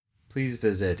Please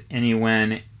visit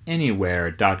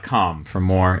anywhenanywhere.com for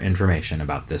more information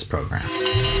about this program.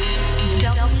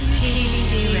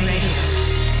 WTBC Radio,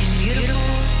 in beautiful,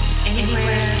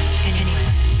 anywhere, and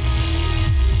anywhere.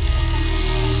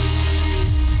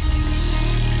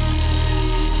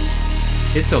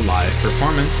 It's a live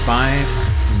performance by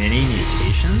Many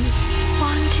Mutations.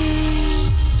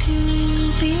 Wanting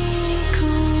to be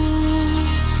cool.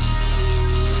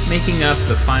 Making up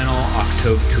the final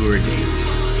October tour date.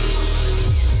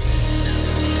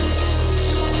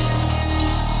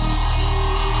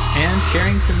 And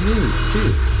sharing some news,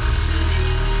 too.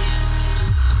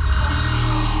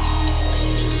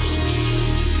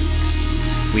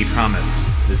 We promise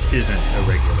this isn't a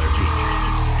regular feature.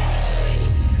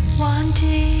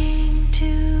 Wanting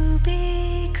to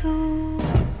be cool.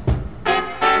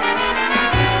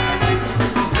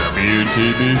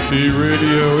 WTBC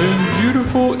Radio in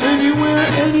beautiful anywhere.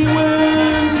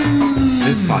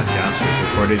 This podcast was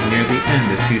recorded near the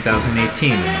end of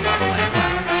 2018 in the Lava Lamp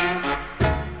Lounge.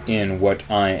 In what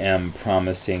I am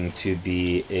promising to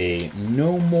be a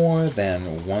no more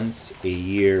than once a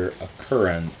year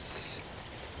occurrence,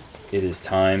 it is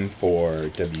time for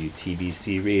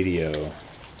WTBC Radio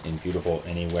in beautiful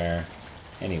anywhere,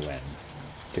 anywhen,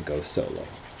 to go solo.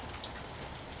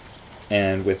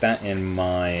 And with that in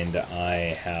mind,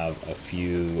 I have a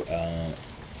few, I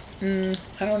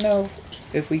don't know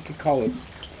if we could call it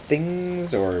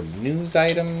things or news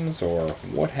items or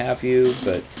what have you,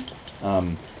 but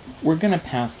we're going to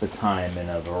pass the time in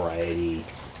a variety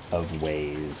of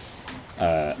ways.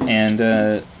 And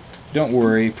don't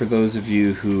worry, for those of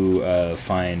you who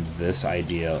find this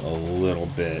idea a little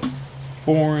bit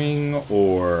boring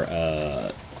or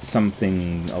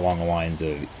something along the lines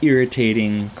of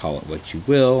irritating, call it what you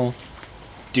will,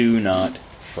 do not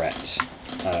fret.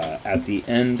 At the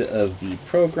end of the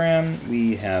program,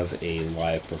 we have a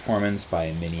live performance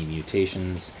by Many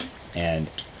Mutations,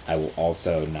 and I will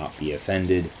also not be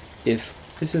offended if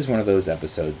this is one of those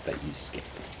episodes that you skip.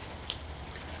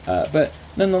 But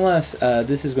nonetheless,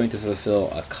 this is going to fulfill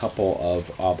a couple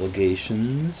of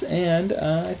obligations, and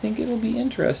I think it'll be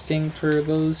interesting for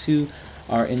those who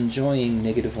are enjoying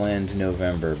Negativland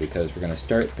November, because we're going to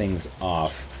start things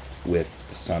off with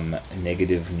some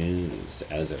negative news,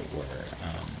 as it were.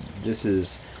 This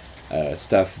is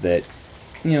stuff that,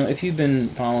 you know, if you've been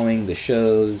following the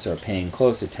shows or paying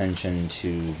close attention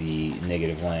to the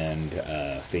Negativland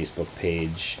Facebook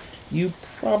page, you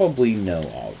probably know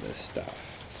all this stuff.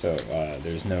 So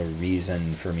there's no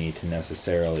reason for me to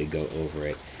necessarily go over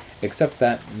it, except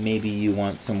that maybe you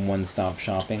want some one-stop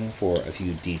shopping for a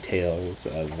few details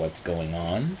of what's going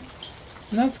on.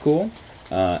 And that's cool.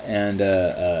 And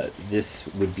this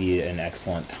would be an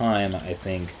excellent time, I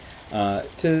think,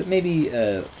 to maybe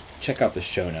check out the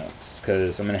show notes,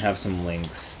 because I'm going to have some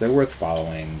links. They're worth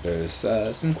following. There's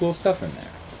some cool stuff in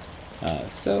there.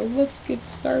 So let's get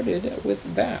started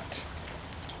with that.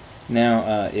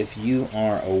 Now, if you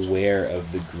are aware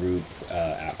of the group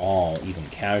at all, even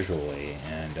casually,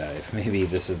 and if maybe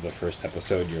this is the first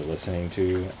episode you're listening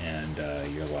to, and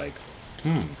you're like,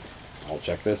 I'll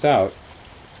check this out.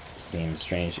 Seems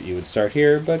strange that you would start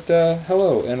here, but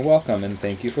hello and welcome, and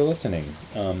thank you for listening.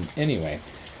 Anyway,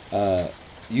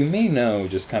 you may know,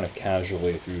 just kind of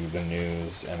casually through the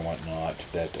news and whatnot,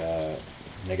 that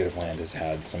Negativland has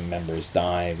had some members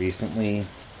die recently,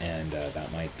 and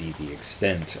that might be the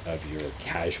extent of your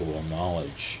casual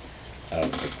knowledge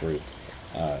of the group.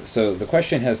 So the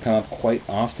question has come up quite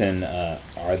often,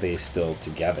 are they still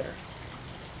together?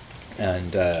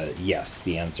 And yes,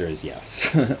 the answer is yes.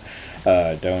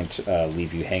 Don't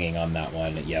leave you hanging on that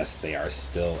one. Yes, they are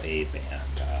still a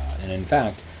band. And in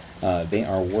fact, they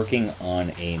are working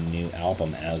on a new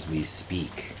album as we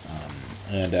speak.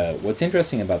 And what's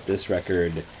interesting about this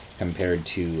record compared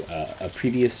to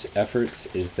previous efforts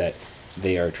is that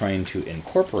they are trying to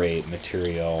incorporate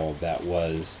material that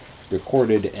was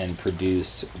recorded and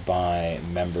produced by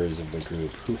members of the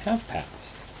group who have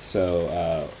passed.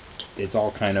 So it's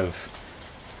all kind of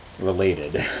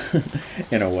related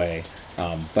in a way.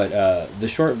 But the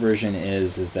short version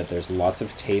is that there's lots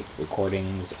of tape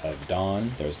recordings of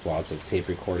Don, there's lots of tape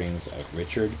recordings of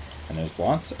Richard, and there's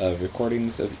lots of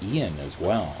recordings of Ian as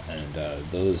well. And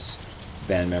those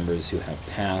band members who have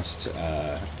passed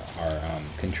are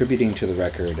contributing to the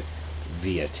record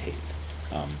via tape.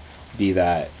 Be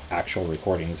that actual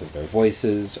recordings of their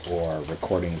voices or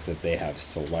recordings that they have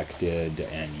selected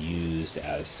and used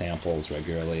as samples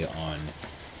regularly on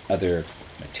other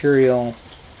material.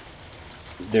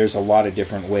 There's a lot of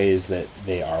different ways that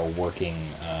they are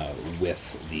working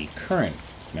with the current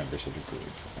members of the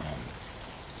group.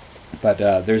 But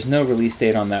there's no release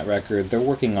date on that record. They're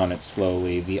working on it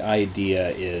slowly. The idea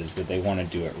is that they want to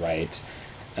do it right.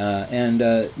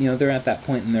 They're at that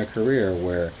point in their career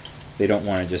where they don't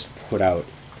want to just put out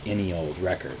any old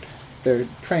record. They're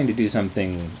trying to do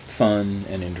something fun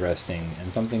and interesting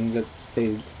and something that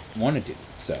they want to do.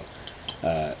 So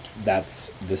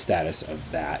that's the status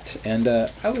of that. And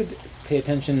I would pay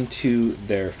attention to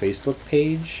their Facebook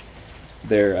page.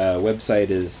 Their website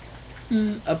is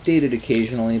updated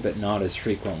occasionally, but not as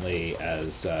frequently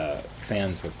as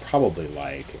fans would probably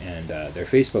like. And their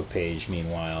Facebook page,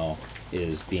 meanwhile,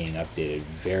 is being updated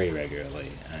very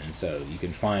regularly. And so you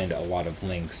can find a lot of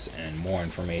links and more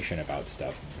information about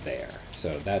stuff there.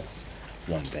 So that's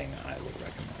one thing I would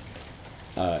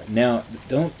recommend. Now,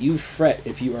 don't you fret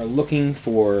if you are looking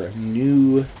for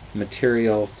new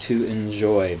material to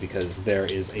enjoy, because there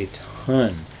is a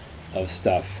ton of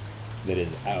stuff that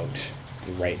is out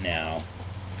right now.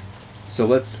 So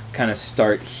let's kind of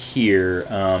start here.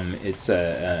 It's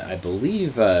I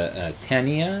believe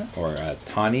Tanya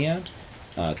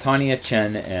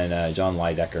Chen and John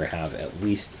Lidecker have at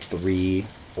least 3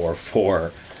 or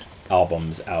 4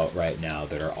 albums out right now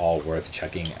that are all worth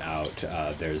checking out.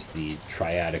 There's the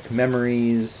Triadic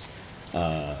Memories,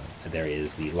 there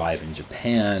is the Live in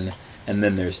Japan, and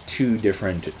then there's 2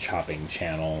 different Chopping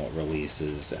Channel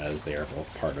releases, as they are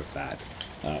both part of that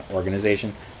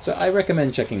organization. So I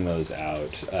recommend checking those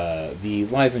out. The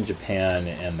Live in Japan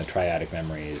and the Triadic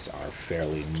Memories are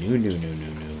fairly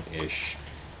new-ish,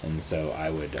 and so I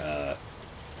would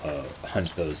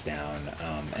hunt those down.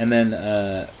 And then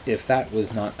if that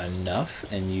was not enough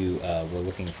and you were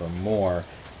looking for more,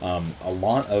 a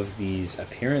lot of these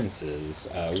appearances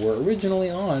were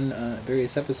originally on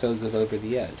various episodes of Over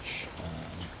the Edge.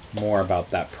 More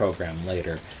about that program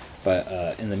later.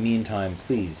 But in the meantime,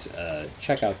 please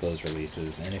check out those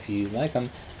releases. And if you like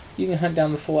them, you can hunt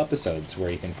down the full episodes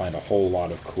where you can find a whole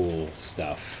lot of cool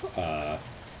stuff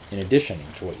in addition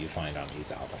to what you find on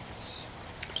these albums.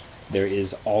 There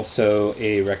is also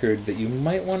a record that you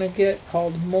might want to get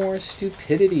called More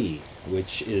Stupidity,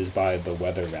 which is by The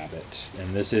Weather Rabbit.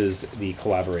 And this is the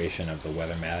collaboration of The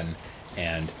Weatherman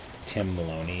and Tim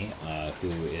Maloney,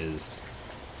 who is,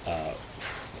 a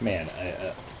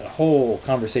whole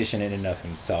conversation in and of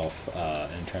himself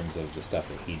in terms of the stuff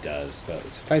that he does.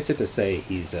 But suffice it to say,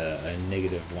 he's a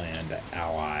Negative Land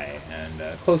ally and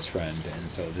a close friend, and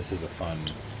so this is a fun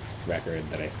record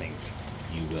that I think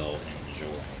you will enjoy.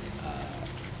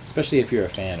 Especially if you're a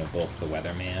fan of both The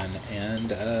Weatherman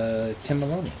and Tim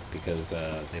Maloney, because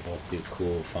they both do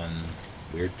cool, fun,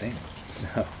 weird things.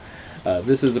 So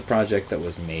this is a project that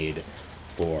was made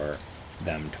for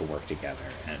them to work together,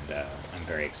 and I'm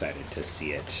very excited to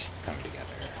see it come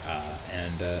together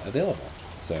and available.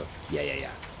 So yeah,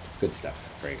 good stuff,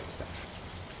 very good stuff.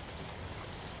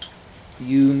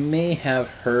 You may have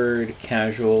heard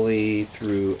casually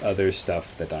through other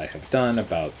stuff that I have done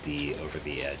about the Over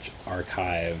the Edge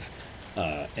archive,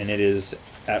 and it is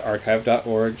at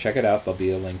archive.org. Check it out. There'll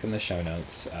be a link in the show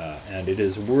notes, and it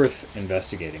is worth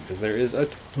investigating because there is a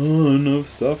ton of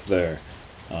stuff there.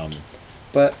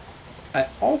 But I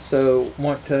also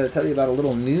want to tell you about a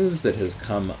little news that has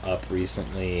come up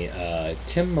recently.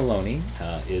 Tim Maloney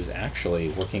is actually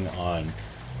working on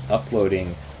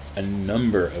uploading a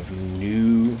number of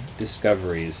new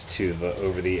discoveries to the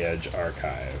Over the Edge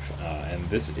archive. And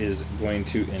this is going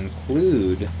to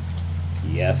include,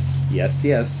 yes,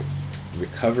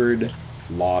 recovered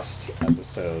lost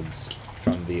episodes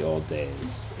from the old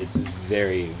days. It's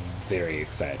very, very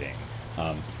exciting.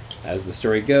 As the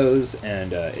story goes,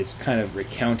 and it's kind of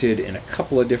recounted in a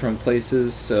couple of different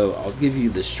places, so I'll give you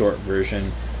the short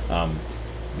version.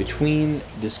 Between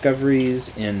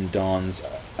discoveries in Dawn's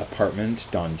apartment,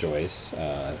 Dawn Joyce,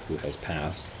 who has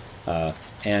passed,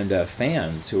 and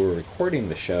fans who were recording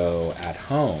the show at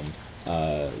home,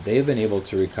 they've been able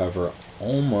to recover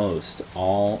almost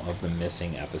all of the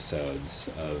missing episodes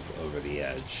of Over the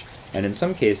Edge. And in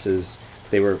some cases,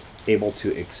 they were able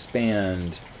to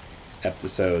expand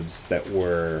episodes that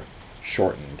were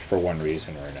shortened for one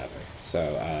reason or another.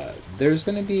 So there's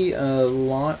going to be a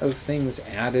lot of things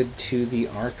added to the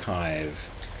archive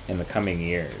in the coming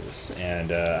years.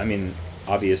 And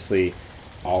obviously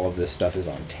all of this stuff is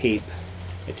on tape.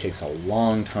 It takes a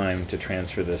long time to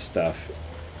transfer this stuff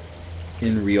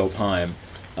in real time.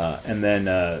 And then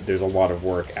there's a lot of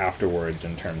work afterwards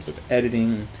in terms of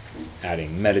editing,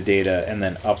 adding metadata, and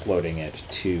then uploading it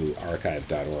to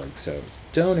archive.org. So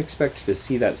don't expect to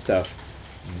see that stuff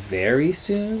very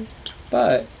soon,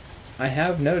 but I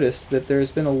have noticed that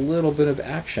there's been a little bit of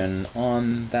action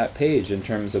on that page in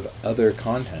terms of other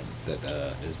content that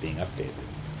is being updated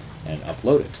and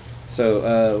uploaded.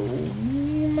 So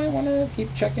you might want to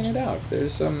keep checking it out.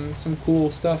 There's some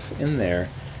cool stuff in there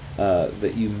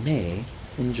that you may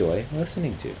enjoy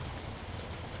listening to.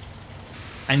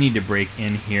 I need to break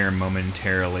in here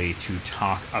momentarily to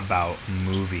talk about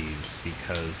movies,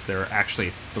 because there are actually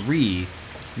 3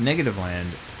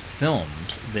 Negativland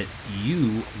films that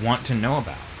you want to know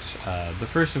about. The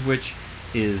first of which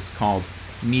is called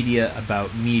Media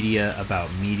About Media About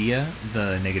Media,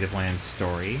 the Negativland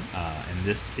story. And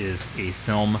this is a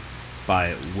film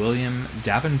by William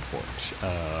Davenport,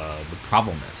 the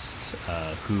Problemist,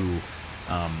 who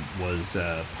was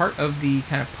part of the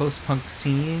kind of post-punk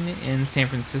scene in San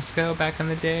Francisco back in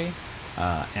the day,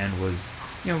 and was,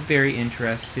 very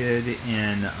interested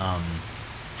in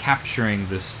capturing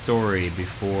the story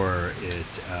before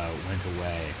it went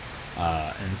away.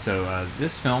 And so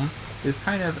this film is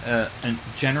kind of a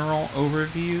general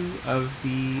overview of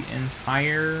the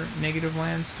entire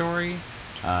Negativland story.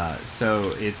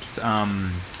 So it's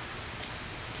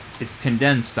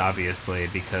condensed, obviously,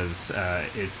 because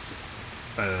it's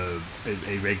a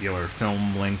regular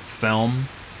film-length film,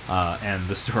 and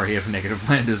the story of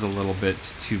Negativland is a little bit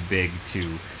too big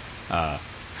to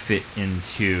fit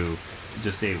into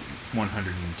just a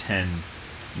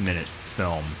 110-minute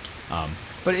film.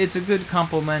 But it's a good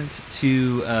complement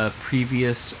to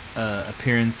previous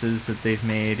appearances that they've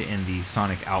made in the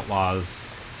Sonic Outlaws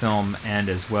film, and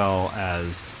as well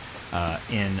as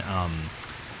in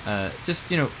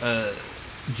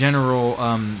general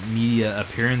media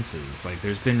appearances. Like,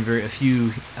 there's been a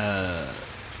few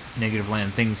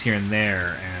Negativland things here and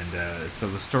there, and so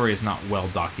the story is not well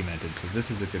documented, so this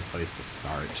is a good place to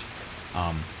start.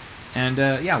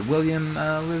 William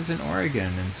lives in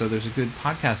Oregon, and so there's a good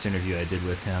podcast interview I did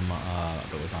with him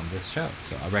that was on this show.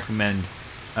 So I recommend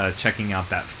checking out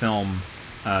that film.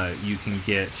 You can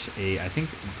get I think,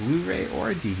 Blu-ray or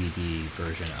a DVD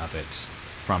version of it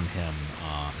from him,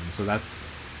 and so that's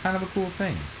kind of a cool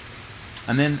thing.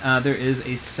 And then there is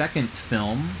a second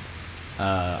film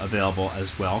available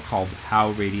as well, called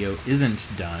How Radio Isn't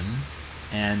Done,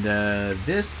 and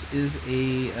this is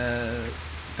a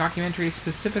documentary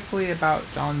specifically about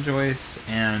Don Joyce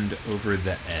and Over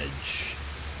the Edge.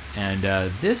 And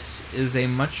this is a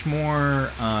much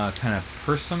more kind of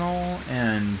personal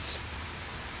and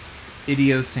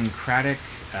idiosyncratic,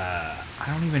 I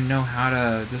don't even know how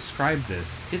to describe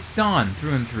this. It's Don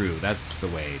through and through. That's the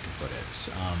way to put it.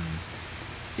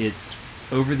 It's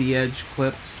over the edge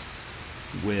clips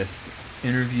with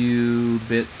interview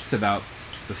bits about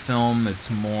the film. It's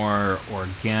more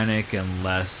organic and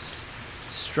less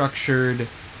structured.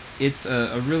 It's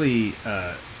a really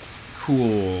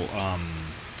cool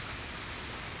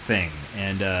thing,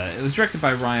 and it was directed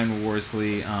by Ryan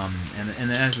Worsley,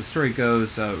 and as the story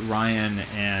goes, Ryan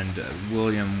and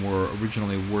William were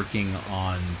originally working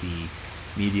on the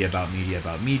Media About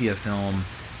Media film,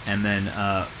 and then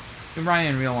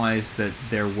Ryan realized that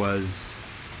there was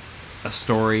a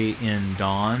story in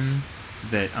Dawn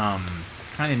that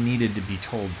kind of needed to be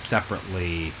told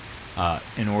separately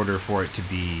in order for it to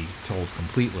be told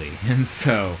completely. And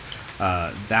so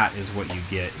that is what you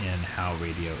get in How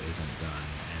Radio Isn't Done.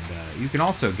 And you can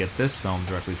also get this film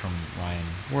directly from Ryan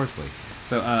Worsley.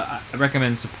 So I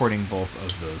recommend supporting both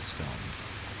of those films.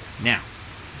 Now,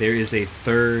 there is a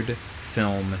third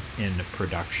film in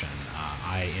production.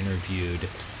 I interviewed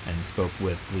and spoke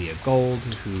with Leah Gold,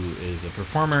 who is a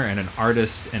performer and an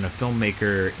artist and a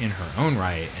filmmaker in her own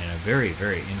right, and a very,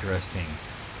 very interesting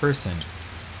person.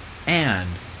 And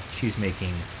she's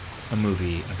making a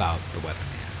movie about the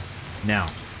Weatherman. Now,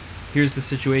 here's the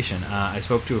situation. I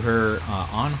spoke to her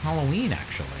on Halloween,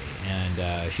 actually,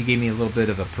 and she gave me a little bit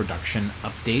of a production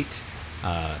update.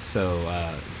 So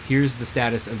here's the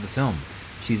status of the film.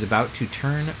 She's about to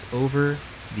turn over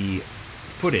the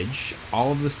footage,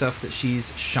 all of the stuff that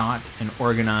she's shot and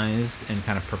organized and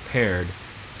kind of prepared,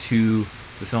 to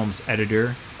the film's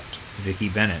editor, Vicki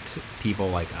Bennett, People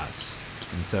Like Us.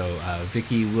 And so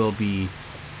Vicki will be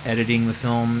editing the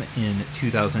film in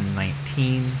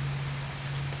 2019.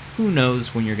 Who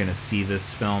knows when you're going to see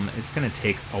this film? It's going to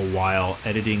take a while.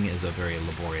 Editing is a very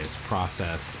laborious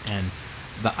process, and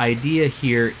the idea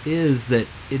here is that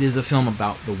it is a film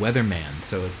about the Weatherman,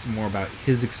 so it's more about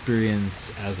his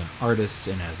experience as an artist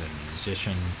and as a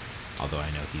musician, although I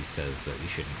know he says that we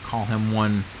shouldn't call him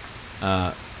one,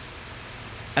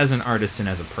 as an artist and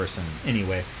as a person.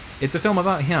 Anyway, it's a film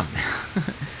about him,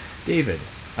 David,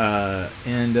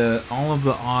 and all of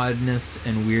the oddness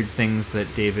and weird things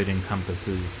that David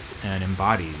encompasses and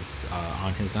embodies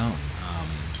on his own.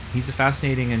 He's a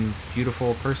fascinating and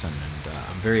beautiful person, and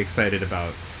I'm very excited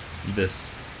about this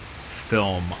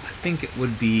film. I think it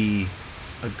would be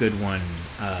a good one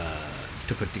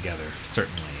to put together.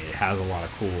 Certainly, it has a lot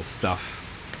of cool stuff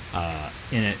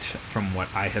in it from what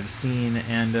I have seen,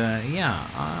 and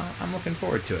I'm looking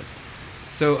forward to it.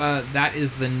 So that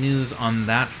is the news on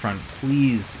that front.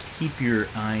 Please keep your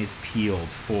eyes peeled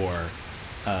for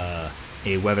a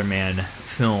Weatherman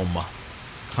film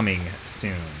coming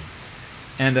soon.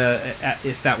 And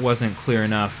if that wasn't clear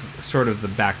enough, sort of the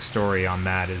backstory on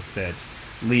that is that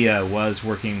Leah was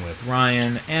working with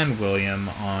Ryan and William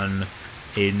on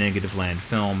a Negativland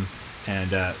film, and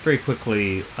very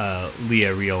quickly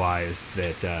Leah realized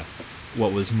that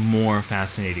what was more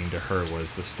fascinating to her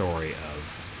was the story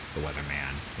of the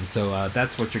Weatherman. And so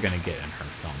that's what you're going to get in her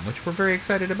film, which we're very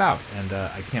excited about, and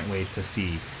I can't wait to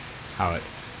see how it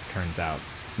turns out.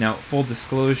 Now, full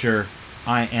disclosure,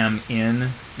 I am in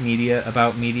media.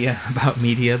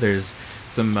 There's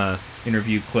some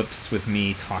interview clips with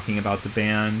me talking about the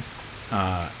band,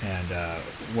 and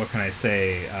what can I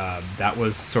say? That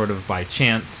was sort of by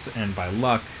chance and by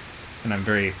luck, and I'm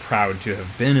very proud to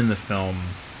have been in the film.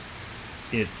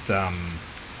 It's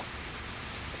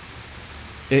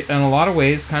it, in a lot of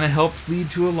ways, kind of helps lead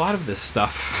to a lot of this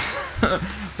stuff.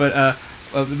 But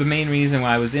the main reason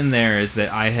why I was in there is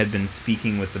that I had been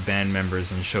speaking with the band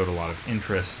members and showed a lot of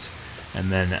interest.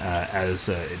 And then, as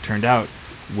it turned out,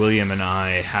 William and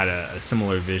I had a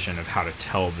similar vision of how to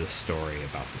tell this story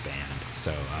about the band.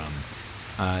 So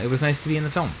it was nice to be in the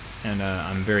film. And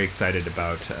I'm very excited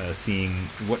about seeing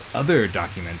what other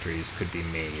documentaries could be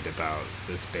made about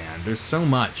this band. There's so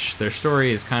much. Their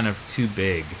story is kind of too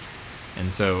big. And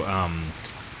so,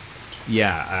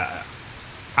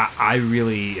 I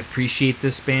really appreciate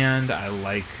this band. I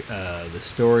like the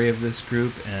story of this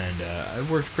group, and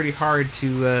I've worked pretty hard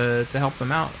to help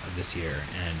them out this year.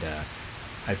 And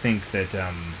I think that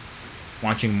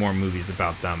watching more movies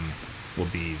about them will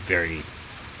be very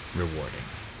rewarding.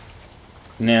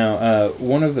 Now,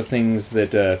 one of the things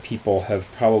that people have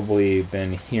probably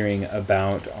been hearing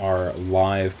about are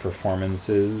live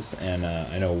performances, and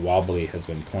I know Wobbly has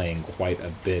been playing quite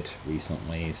a bit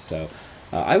recently, so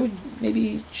I would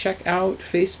maybe check out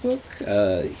Facebook.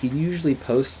 He usually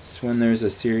posts when there's a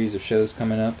series of shows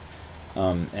coming up,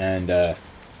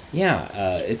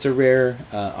 it's a rare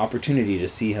opportunity to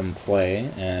see him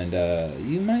play, and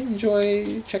you might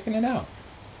enjoy checking it out.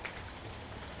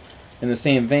 In the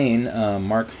same vein,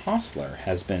 Mark Hostler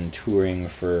has been touring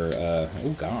for,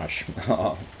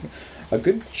 a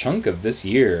good chunk of this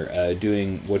year,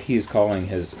 doing what he is calling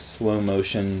his slow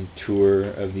motion tour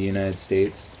of the United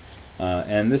States.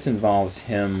 And this involves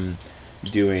him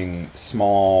doing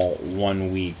small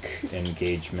 1-week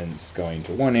engagements, going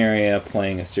to one area,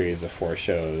 playing a series of 4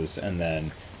 shows, and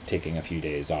then taking a few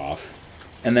days off.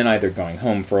 And then either going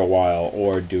home for a while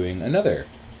or doing another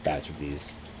batch of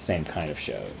these same kind of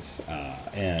shows.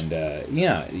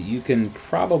 You can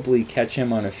probably catch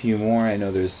him on a few more. I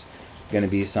know there's going to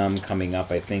be some coming up,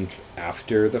 I think,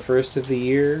 after the first of the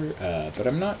year, but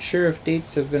I'm not sure if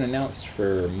dates have been announced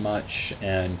for much,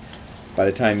 and by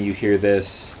the time you hear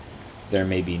this, there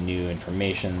may be new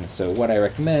information. So what I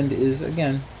recommend is,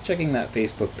 again, checking that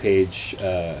Facebook page.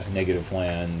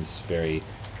 Negativland's very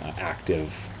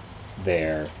active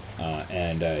there.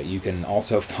 And you can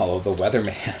also follow the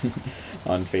Weatherman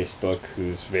on Facebook,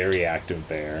 who's very active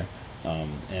there.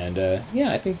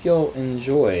 I think you'll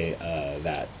enjoy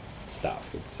that stuff.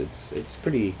 It's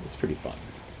pretty fun.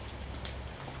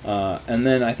 And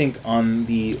then I think on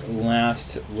the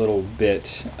last little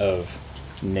bit of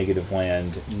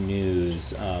Negativland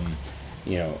news,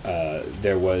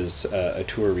 there was a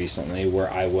tour recently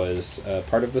where I was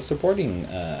part of the supporting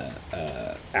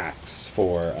acts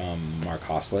for Mark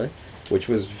Hostler, which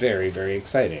was very, very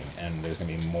exciting, and there's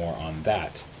going to be more on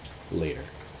that later,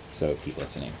 so keep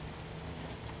listening.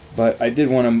 But I did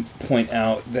want to point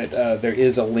out that there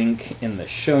is a link in the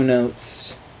show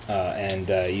notes, and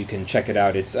you can check it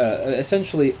out. It's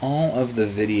essentially all of the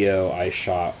video I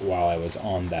shot while I was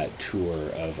on that tour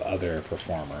of other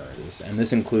performers. And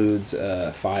this includes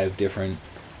 5 different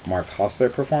Mark Hostler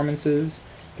performances,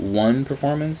 1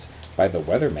 performance by the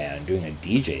Weatherman doing a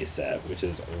DJ set, which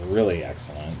is really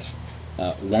excellent.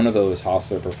 One of those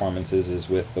Hostler performances is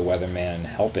with the Weatherman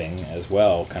helping as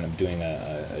well, kind of doing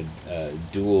a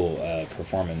dual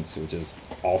performance, which is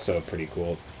also pretty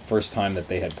cool. First time that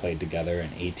they had played together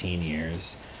in 18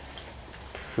 years.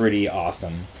 Pretty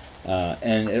awesome.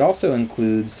 And it also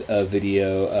includes a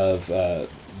video of the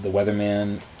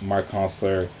Weatherman, Mark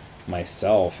Hostler,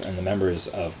 myself, and the members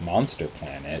of Monster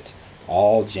Planet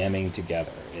all jamming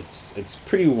together. It's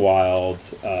pretty wild.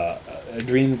 A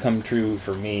dream come true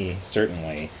for me,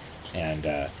 certainly. And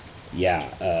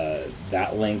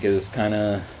that link is kind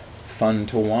of fun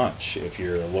to watch if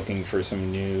you're looking for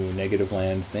some new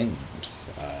Negativland things.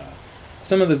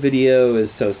 Some of the video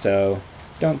is so-so.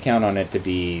 Don't count on it to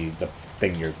be the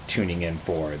thing you're tuning in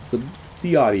for.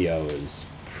 The audio is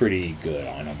pretty good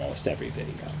on almost every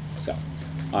video. So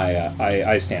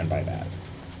I stand by that.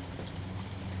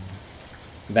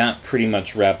 That pretty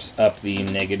much wraps up the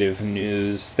negative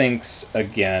news. Thanks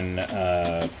again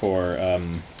for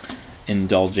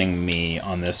indulging me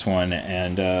on this one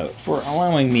and for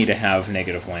allowing me to have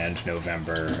Negativland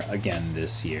November again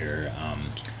this year.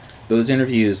 Those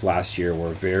interviews last year were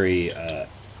very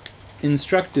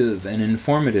instructive and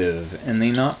informative, and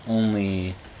they not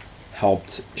only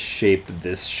helped shape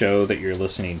this show that you're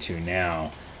listening to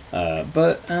now,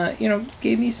 but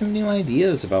gave me some new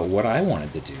ideas about what I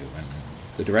wanted to do and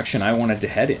the direction I wanted to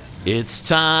head in. It's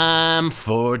time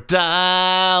for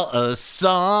Dial a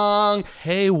Song.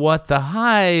 Hey, what the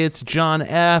hi? It's John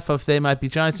F. of They Might Be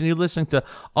Giants, and you're listening to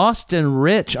Austin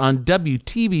Rich on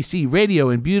WTBC Radio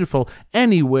in beautiful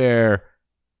Anywhere,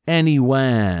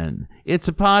 Anywhen. It's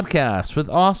a podcast with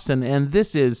Austin, and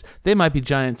this is They Might Be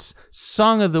Giants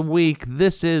Song of the Week.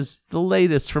 This is the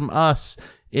latest from us.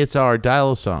 It's our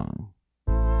Dial a Song.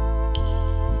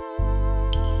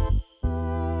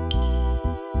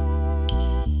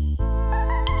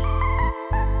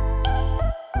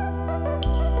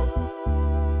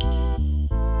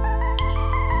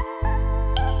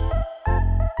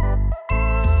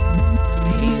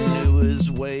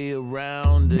 Way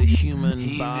around a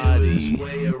human body. He knew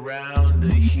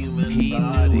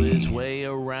his way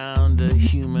around a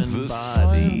human The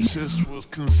body. scientist was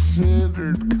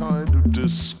considered kind of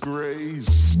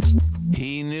disgraced.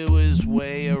 He knew his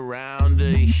way around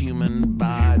a human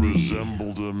body. He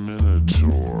resembled a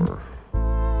minotaur.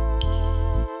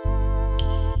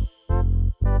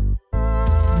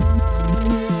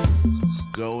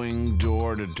 Going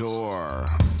door to door.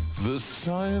 The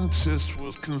scientist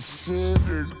was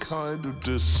considered kind of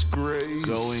disgraced.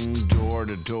 Going door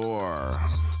to door.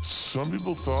 Some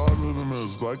people thought of him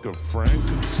as like a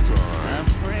Frankenstein. A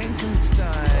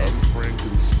Frankenstein.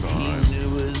 Frankenstein. He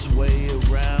knew his way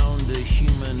around a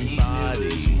human body.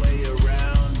 He knew his way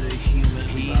around a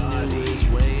human body. He knew his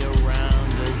way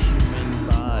around a human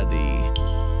body.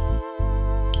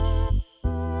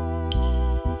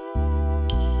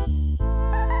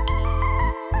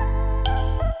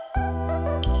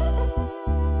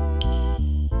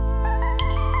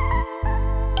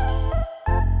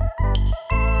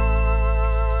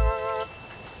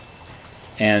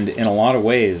 And in a lot of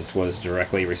ways was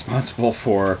directly responsible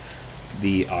for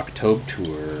the October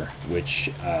tour,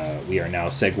 which we are now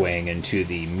segueing into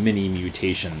the mini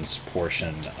mutations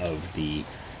portion of the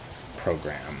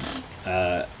program.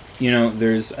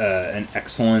 There's an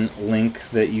excellent link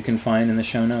that you can find in the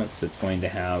show notes that's going to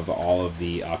have all of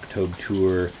the October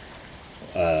tour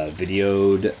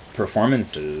videoed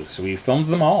performances. We filmed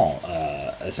them all,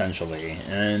 essentially,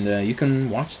 and you can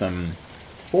watch them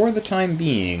for the time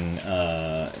being,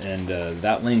 and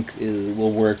that link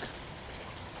will work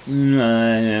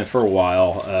for a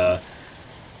while.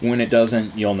 When it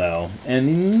doesn't, you'll know.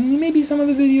 And maybe some of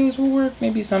the videos will work,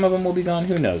 maybe some of them will be gone,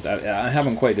 who knows. I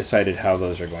haven't quite decided how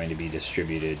those are going to be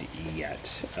distributed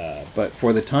yet. But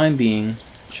for the time being,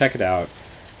 check it out.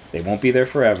 They won't be there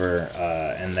forever,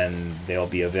 and then they'll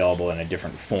be available in a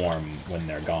different form when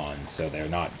they're gone, so they're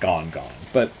not gone.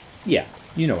 But yeah,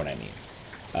 you know what I mean.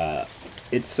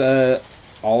 It's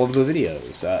all of the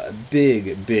videos.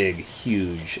 Big,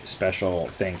 huge special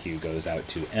thank you goes out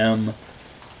to M,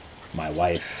 my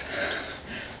wife,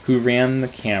 who ran the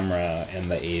camera and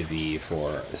the AV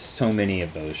for so many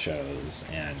of those shows.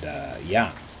 And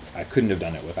I couldn't have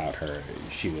done it without her.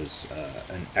 She was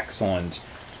an excellent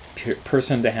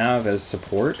person to have as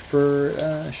support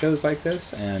for shows like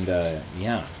this. And it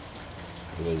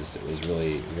was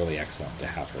really, really excellent to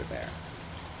have her there.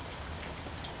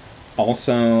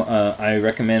 Also, I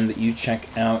recommend that you check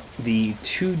out the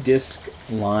 2-disc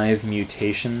live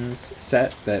mutations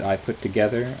set that I put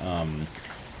together.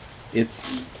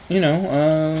 It's,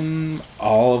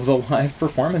 all of the live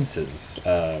performances.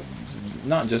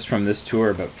 Not just from this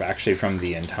tour, but actually from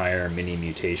the entire Mini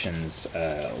Mutations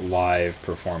live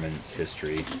performance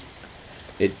history.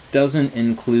 It doesn't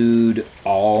include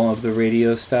all of the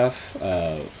radio stuff.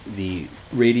 The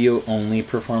radio-only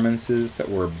performances that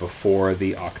were before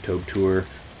the October tour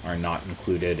are not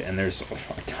included, and there's a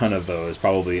ton of those,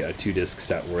 probably a 2-disc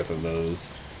set worth of those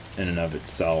in and of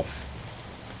itself.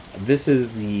 This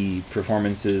is the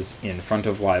performances in front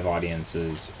of live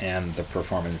audiences and the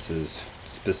performances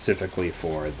specifically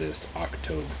for this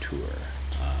October tour.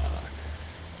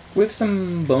 With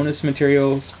some bonus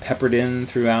materials peppered in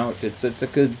throughout. It's a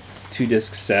good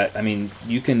 2-disc set. I mean,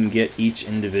 you can get each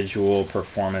individual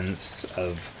performance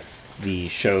of the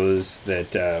shows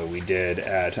that we did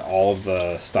at all of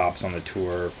the stops on the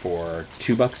tour for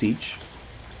 $2 each,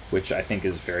 which I think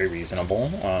is very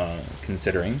reasonable,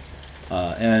 considering.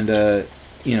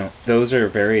 Those are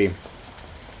very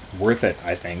worth it,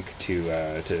 I think,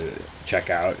 to check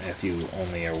out if you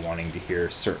only are wanting to hear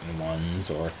certain ones,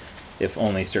 or if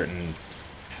only certain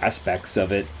aspects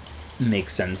of it make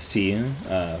sense to you.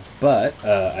 But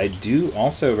I do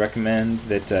also recommend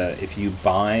that if you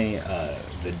buy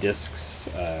the discs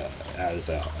as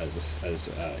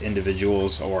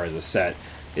individuals or as a set,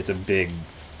 it's a big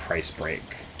price break,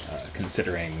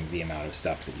 considering the amount of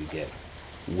stuff that you get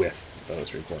with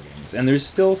those recordings. And there's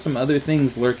still some other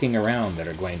things lurking around that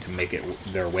are going to make it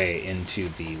their way into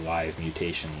the Live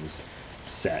Mutations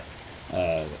set.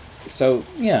 So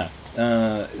yeah,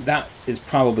 that is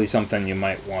probably something you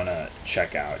might want to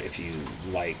check out if you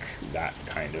like that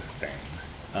kind of thing.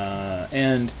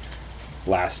 And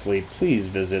lastly, please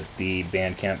visit the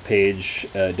Bandcamp page,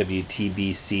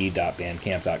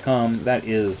 wtbc.bandcamp.com. That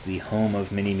is the home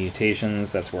of Mini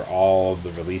Mutations. That's where all of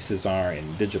the releases are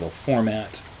in digital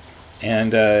format.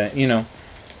 And,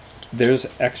 there's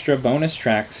extra bonus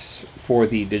tracks for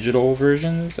the digital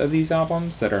versions of these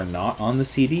albums that are not on the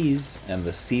CDs, and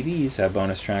the CDs have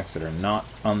bonus tracks that are not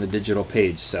on the digital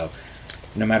page. So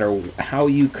no matter how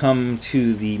you come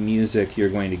to the music, you're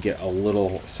going to get a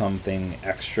little something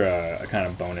extra, a kind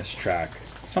of bonus track,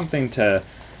 something to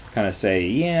kind of say,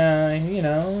 yeah,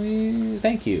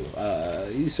 thank you.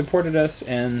 You supported us,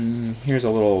 and here's a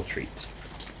little treat.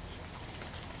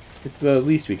 It's the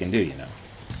least we can do,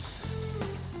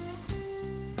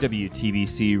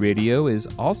 WTBC Radio is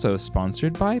also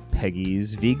sponsored by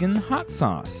Peggy's Vegan Hot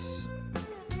Sauce.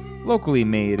 Locally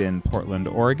made in Portland,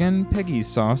 Oregon, Peggy's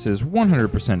sauce is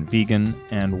 100% vegan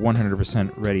and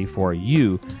 100% ready for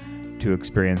you to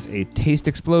experience a taste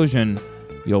explosion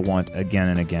you'll want again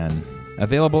and again.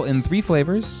 Available in 3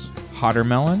 flavors: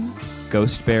 Hottermelon,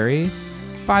 Ghostberry,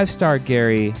 5-Star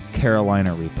Gary,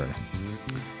 Carolina Reaper.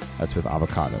 That's with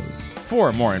avocados.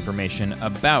 For more information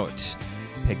about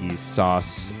Peggy's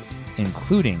sauce,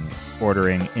 including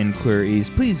ordering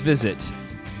inquiries, please visit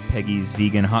Peggy's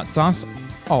Vegan Hot Sauce,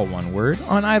 all one word,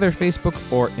 on either Facebook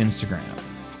or Instagram.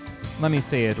 Let me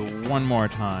say it one more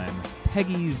time: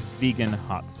 Peggy's Vegan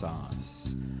Hot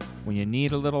Sauce. When you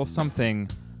need a little something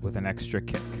with an extra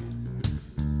kick.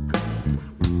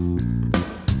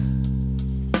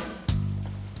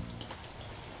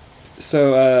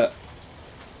 So,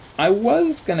 I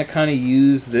was going to kind of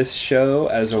use this show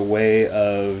as a way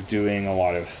of doing a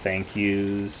lot of thank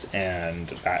yous and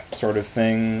that sort of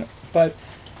thing, but,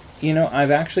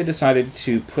 I've actually decided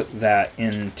to put that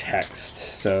in text.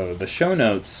 So the show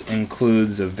notes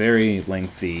includes a very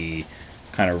lengthy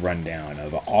kind of rundown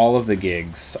of all of the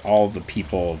gigs, all of the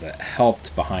people that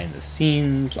helped behind the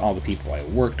scenes, all the people I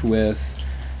worked with,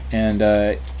 and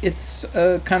it's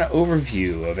a kind of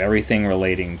overview of everything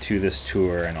relating to this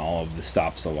tour and all of the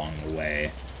stops along the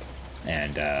way.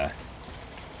 And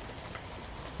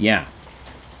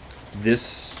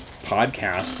this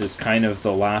podcast is kind of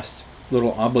the last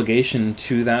little obligation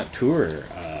to that tour.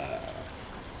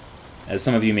 As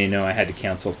some of you may know, I had to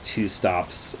cancel 2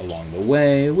 stops along the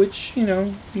way, which,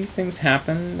 these things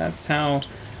happen. That's how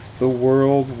the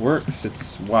world works.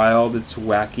 It's wild, it's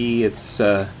wacky, it's...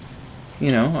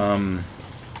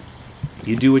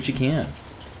 you do what you can.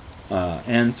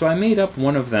 And so I made up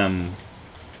one of them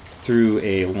through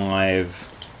a live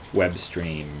web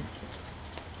stream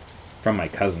from my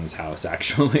cousin's house,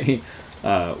 actually,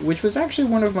 which was actually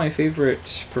one of my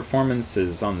favorite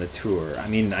performances on the tour. I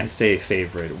mean, I say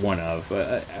favorite, one of.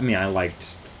 I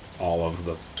liked all of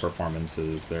the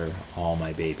performances. They're all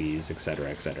my babies, etc.,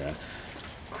 etc.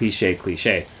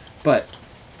 Cliche. But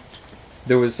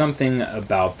there was something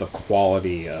about the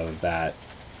quality of that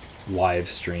live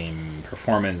stream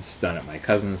performance done at my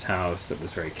cousin's house that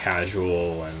was very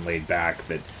casual and laid back,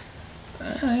 that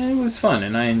it was fun,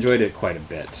 and I enjoyed it quite a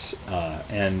bit.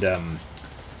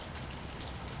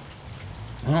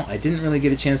 Well, I didn't really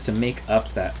get a chance to make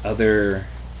up that other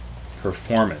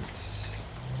performance.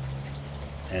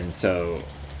 And so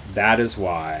that is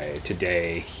why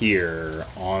today here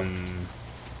on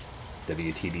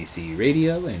WTBC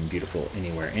Radio and Beautiful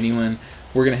Anywhere Anyone,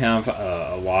 we're going to have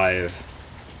a live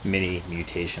Mini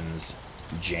Mutations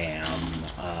jam.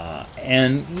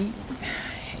 And,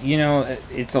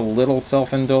 it's a little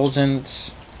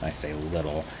self-indulgent. I say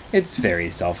little. It's very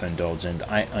self-indulgent.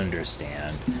 I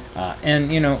understand.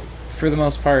 And, for the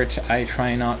most part, I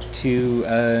try not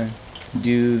to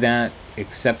do that,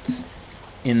 except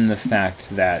in the fact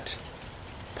that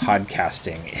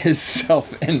podcasting is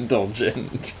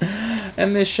self-indulgent.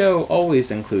 And this show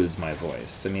always includes my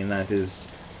voice. I mean, that is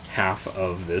half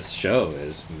of this show,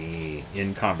 is me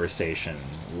in conversation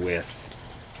with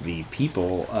the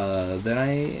people that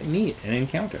I meet and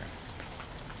encounter.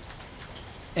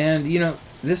 And,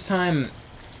 this time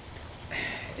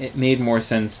it made more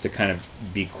sense to kind of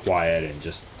be quiet and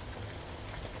just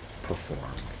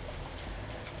perform.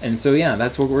 And so, yeah,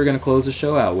 that's what we're going to close the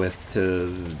show out with,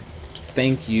 to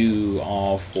thank you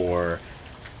all for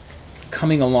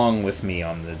coming along with me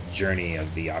on the journey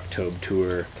of the October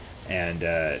tour, and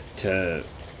to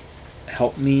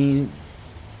help me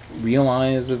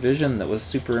realize a vision that was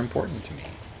super important to me.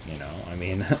 I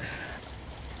mean,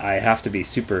 I have to be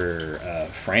super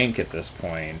frank at this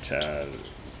point.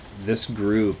 This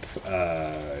group,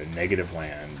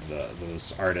 Negativland,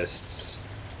 those artists,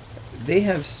 they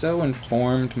have so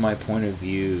informed my point of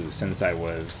view since I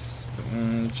was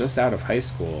just out of high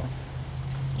school,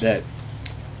 that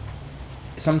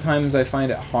sometimes I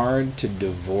find it hard to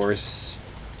divorce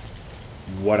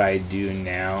what I do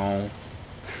now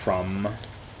from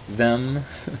them.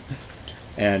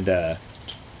 And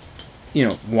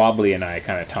Wobbly and I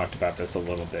kind of talked about this a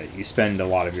little bit. You spend a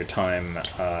lot of your time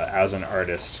as an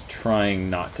artist trying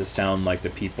not to sound like the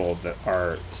people that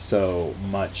are so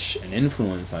much an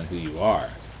influence on who you are.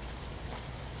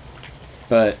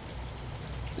 But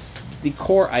the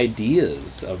core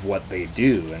ideas of what they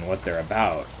do and what they're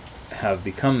about have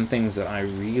become things that I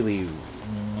really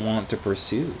want to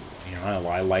pursue.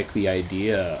 I like the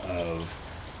idea of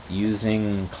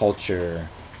using culture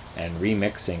and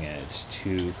remixing it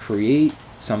to create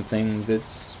something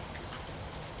that's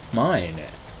mine,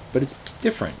 but it's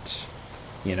different.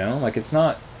 Like, it's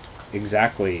not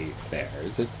exactly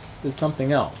theirs, it's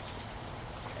something else.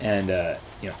 And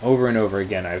over and over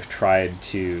again I've tried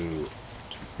to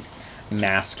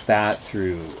mask that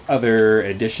through other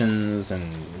additions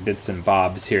and bits and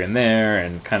bobs here and there,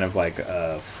 and kind of like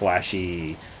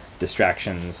flashy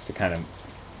distractions to kind of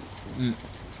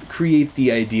create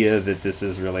the idea that this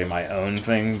is really my own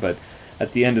thing. But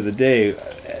at the end of the day,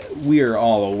 we are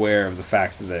all aware of the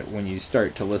fact that when you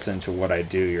start to listen to what I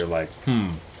do, you're like,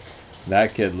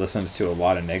 that kid listened to a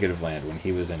lot of Negativland when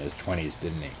he was in his 20s,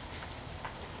 didn't he?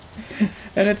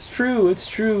 And it's true,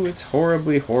 it's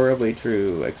horribly, horribly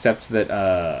true, except that,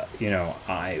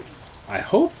 I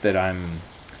hope that I'm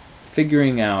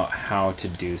figuring out how to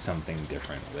do something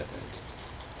different with it.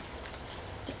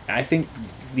 I think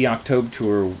the October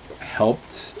tour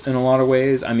helped in a lot of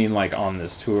ways. I mean, like, on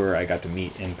this tour, I got to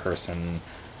meet in person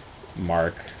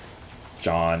Mark,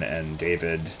 John, and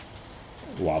David,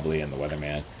 Wobbly, and the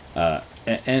Weatherman.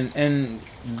 And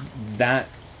that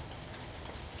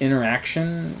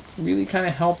interaction really kind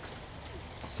of helped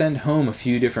send home a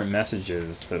few different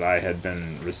messages that I had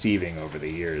been receiving over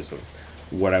the years of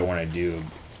what I want to do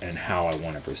and how I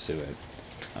want to pursue it.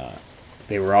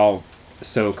 They were all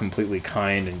so completely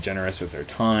kind and generous with their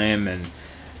time, and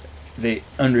they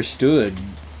understood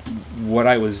what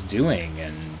I was doing,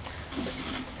 and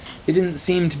it didn't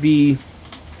seem to be,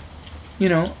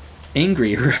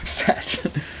 angry or upset,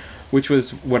 which was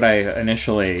what I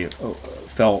initially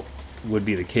felt would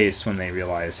be the case when they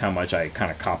realized how much I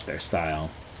kind of copied their style.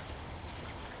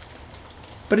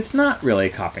 But it's not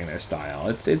really copying their style.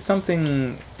 It's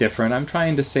something different. I'm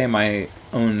trying to say my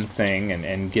own thing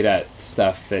and get at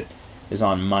stuff that is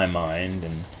on my mind,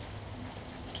 and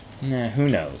who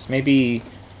knows? Maybe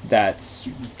that's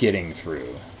getting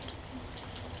through.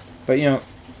 But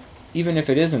even if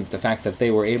it isn't, the fact that they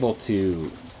were able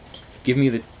to give me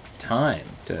the time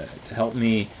to help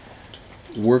me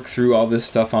work through all this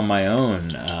stuff on my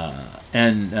own,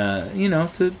 and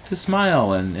to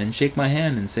smile and shake my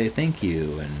hand and say thank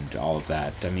you and all of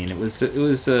that. I mean, it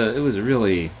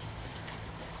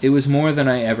was more than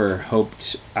I ever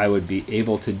hoped I would be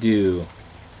able to do,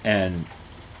 and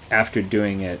after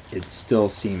doing it, it still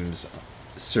seems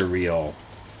surreal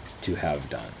to have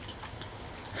done.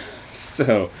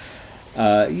 So,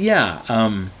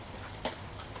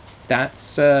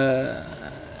 that's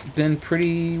been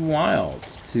pretty wild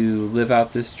to live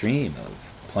out this dream of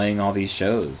playing all these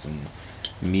shows and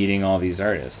meeting all these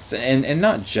artists, and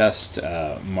not just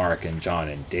Mark and John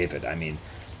and David. I mean,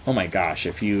 oh my gosh,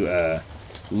 if you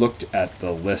looked at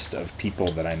the list of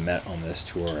people that I met on this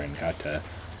tour and got to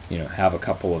have a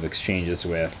couple of exchanges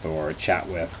with or chat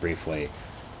with briefly,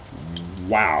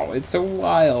 wow, it's a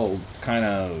wild kind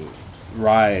of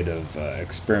ride of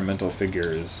experimental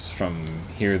figures from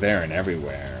here, there, and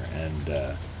everywhere.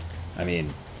 And I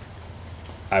mean,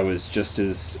 I was just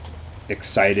as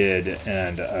excited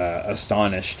and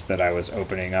astonished that I was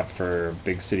opening up for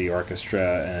Big City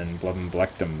Orchestra and Blum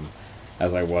Blectum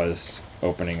as I was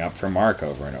opening up for Mark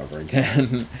over and over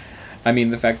again. I mean,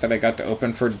 the fact that I got to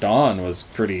open for Dawn was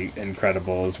pretty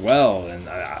incredible as well. And,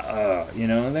 you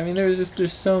know, I mean,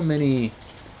 there's so many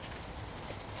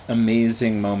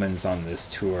amazing moments on this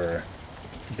tour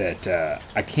that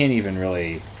I can't even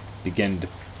really begin to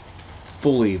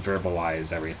fully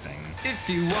verbalize everything. If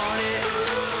you want it,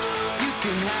 you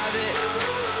can have it,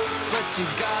 but you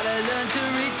gotta learn to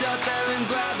reach out there and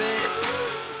grab it.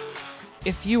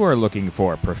 If you are looking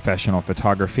for professional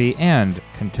photography and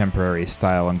contemporary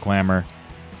style and glamour,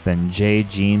 then J.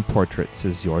 Jean Portraits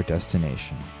is your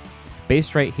destination.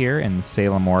 Based right here in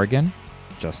Salem, Oregon,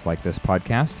 just like this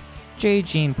podcast, J.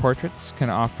 Jean Portraits can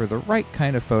offer the right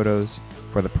kind of photos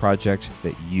for the project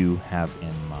that you have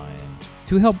in mind.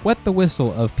 To help wet the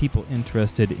whistle of people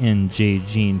interested in J.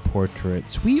 Jean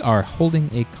Portraits, we are holding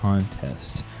a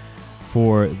contest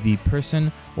for the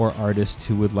person or artist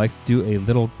who would like to do a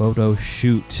little photo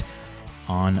shoot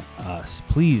on us.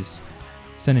 Please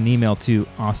send an email to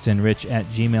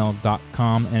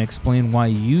austinrich@gmail.com and explain why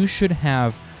you should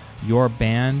have your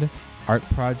band, art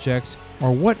project,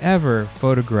 or whatever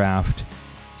photographed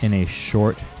in a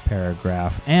short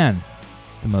paragraph. And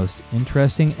the most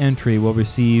interesting entry will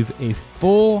receive a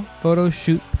full photo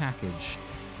shoot package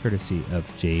courtesy of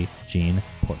J. Jean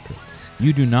Portraits.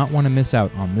 You do not want to miss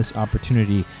out on this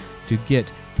opportunity to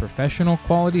get professional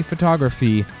quality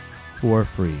photography for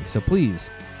free. So please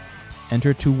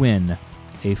enter to win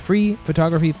a free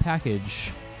photography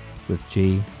package with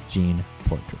J. Jean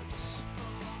Portraits.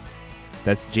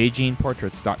 That's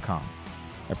jjeanportraits.com.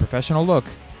 A professional look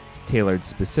tailored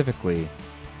specifically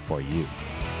for you.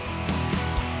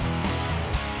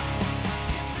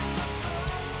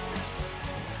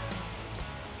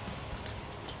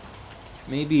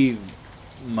 Maybe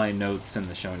my notes and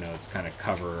the show notes kind of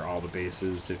cover all the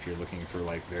bases if you're looking for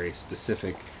like very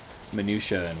specific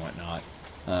minutia and whatnot.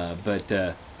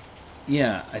 But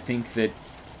yeah, I think that,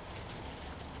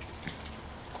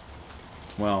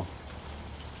 well,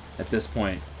 at this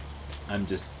point, I'm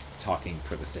just talking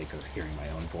for the sake of hearing my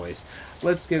own voice.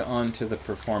 Let's get on to the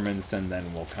performance, and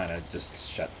then we'll kind of just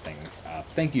shut things up.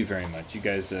 Thank you very much. You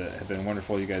guys have been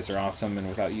wonderful. You guys are awesome, and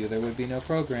without you, there would be no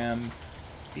program.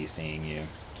 Be seeing you.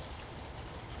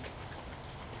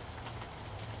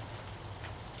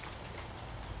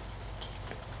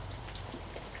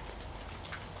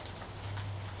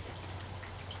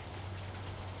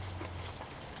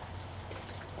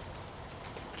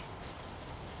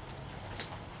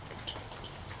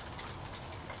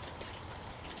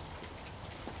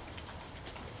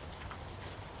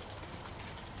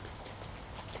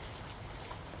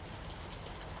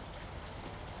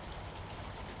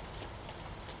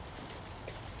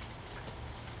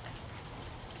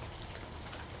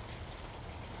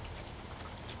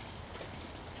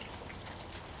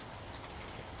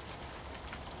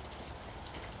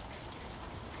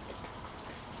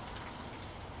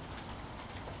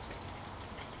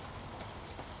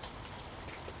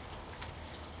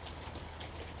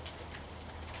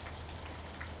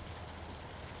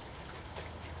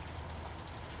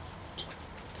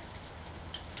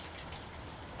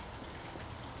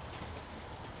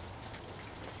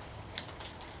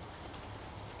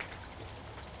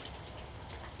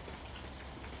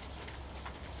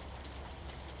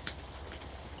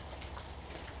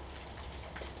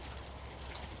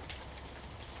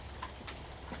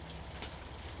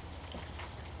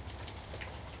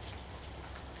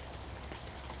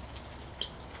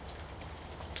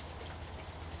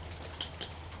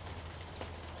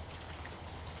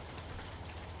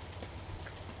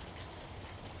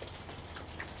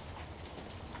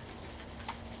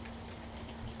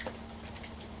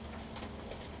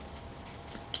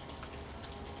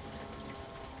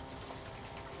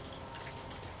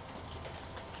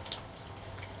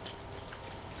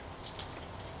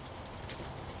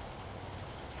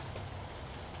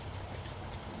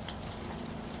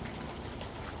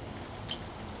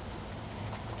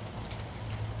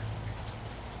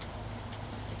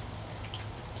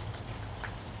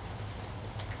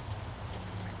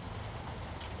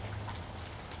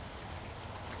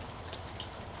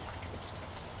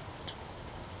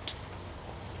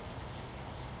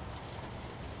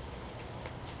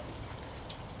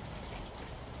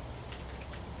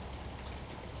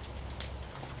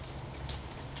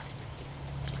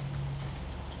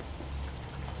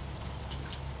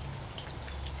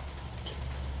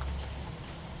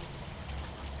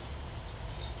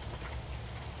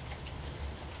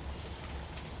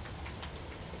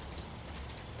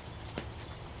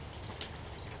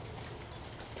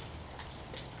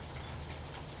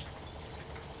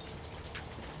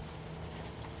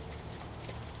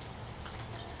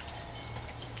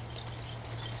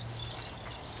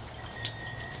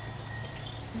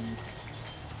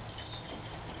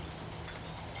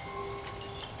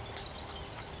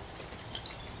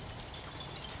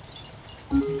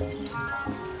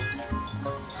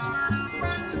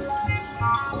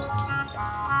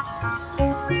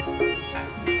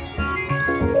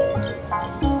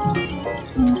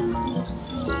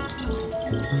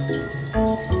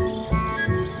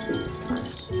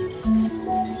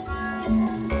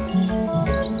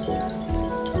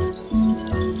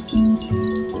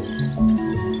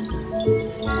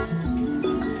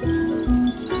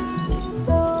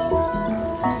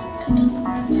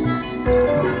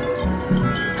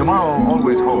 Tomorrow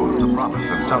always holds the promise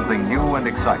of something new and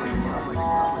exciting.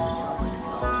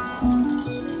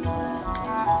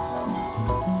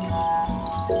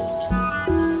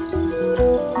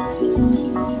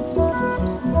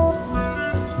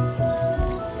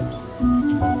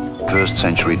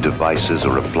 First-century devices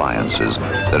or appliances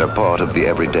that are part of the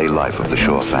everyday life of the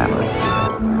Shaw family.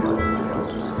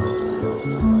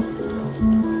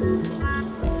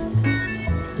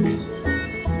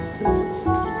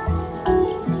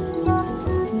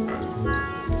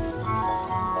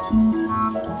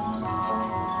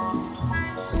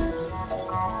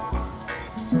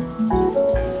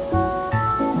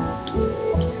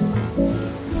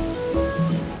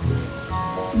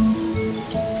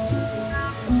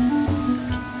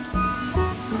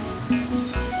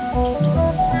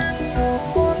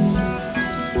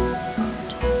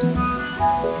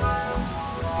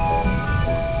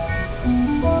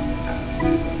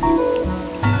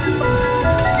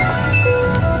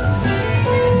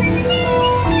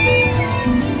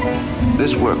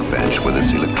 This workbench with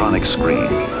its electronic screen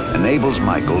enables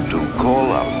Michael to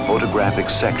call up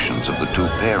photographic sections of the two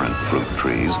parent fruit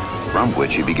trees from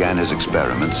which he began his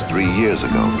experiments 3 years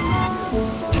ago.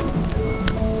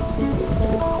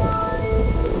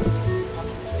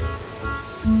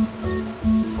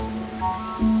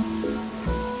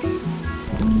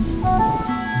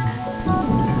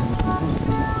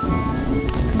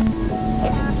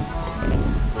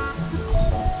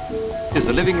 Is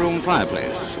the living room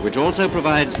fireplace, which also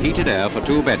provides heated air for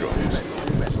 2 bedrooms.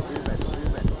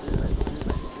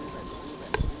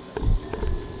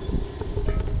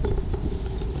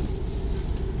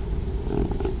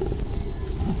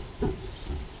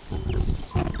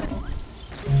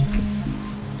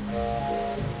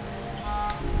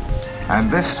 And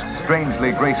this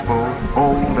strangely graceful,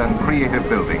 bold, and creative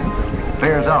building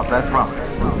bears out that promise.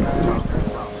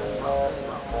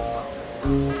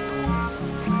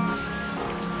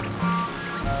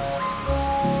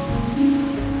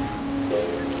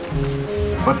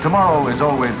 But tomorrow is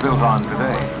always built on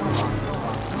today.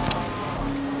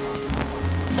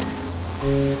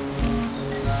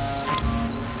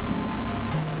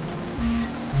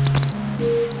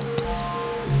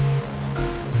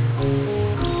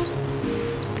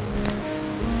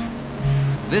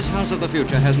 This house of the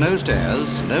future has no stairs,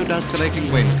 no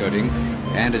dust-collecting wainscoting,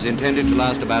 and is intended to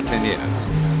last about 10 years.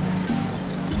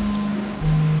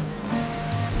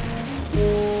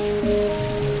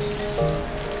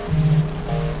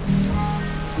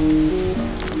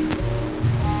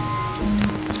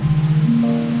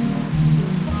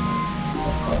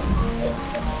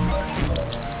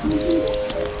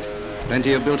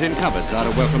 Plenty of built-in cupboards are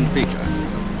a welcome feature.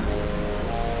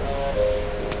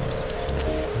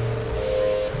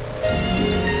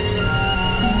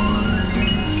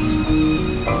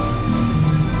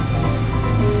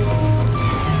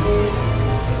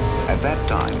 At that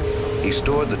time, he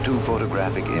stored the 2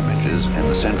 photographic images in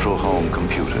the central home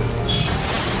computer.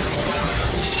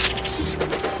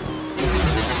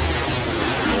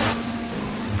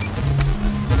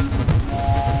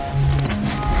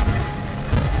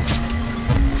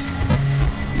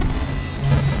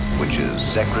 Which is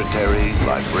secretary,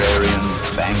 librarian,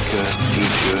 banker,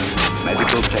 teacher,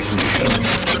 medical technician.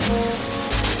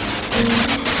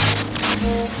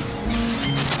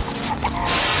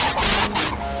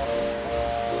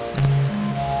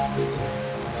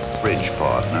 Bridge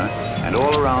partner and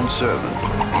all-around servant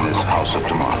in this house of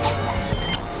tomorrow.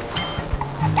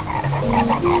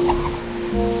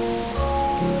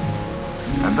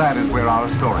 And that is where our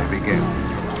story begins.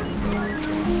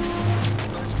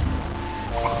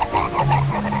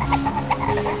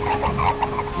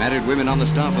 Married women on the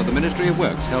staff of the Ministry of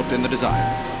Works helped in the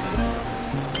design.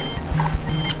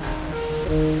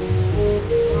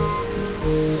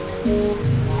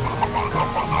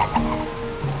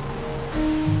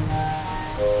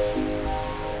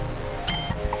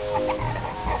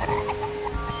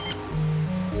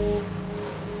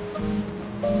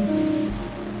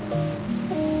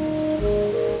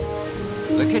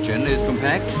 The kitchen is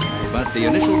compact, but the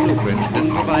initial blueprint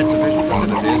didn't provide sufficient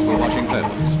facilities for washing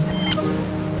clothes.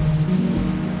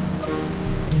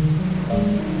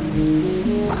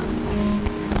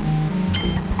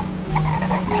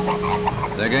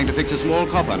 They're going to fix a small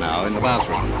copper now in the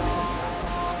bathroom.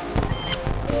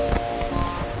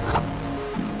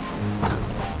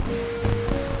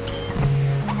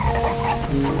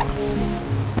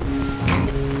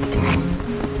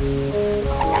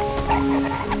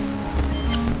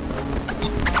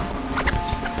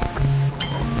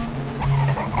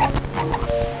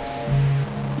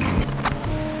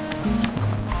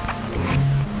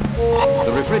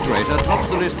 The refrigerator tops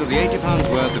the list of the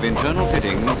 £80 worth of internal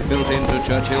fittings built into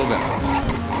Churchill Villa.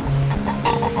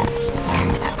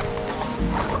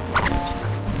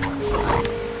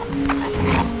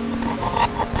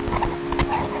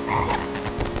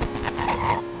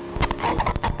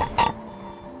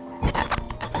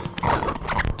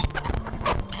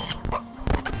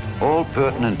 All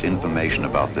pertinent information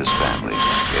about this family,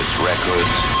 its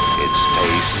records, its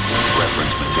tastes,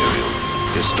 reference material,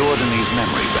 is stored in these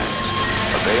memory banks,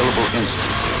 available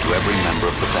instantly to every member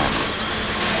of the family.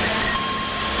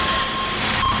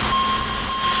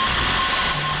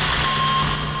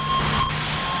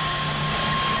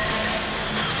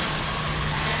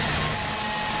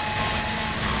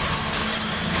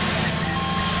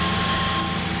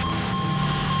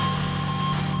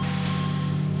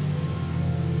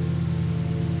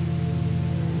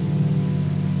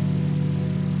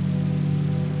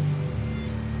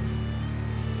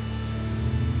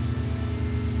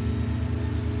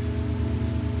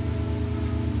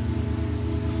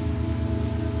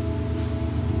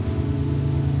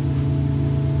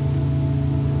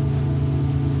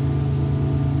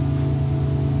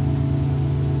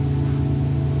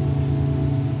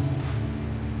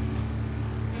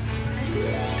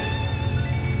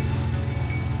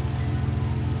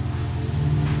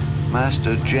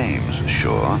 Master James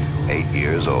Shaw, 8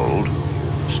 years old,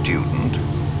 student,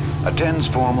 attends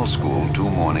formal school 2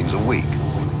 mornings a week.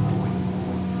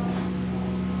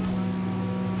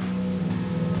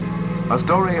 A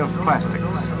story of plastics,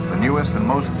 the newest and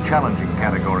most challenging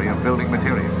category of building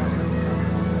materials.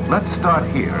 Let's start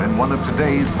here in one of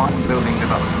today's fun building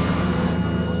developments.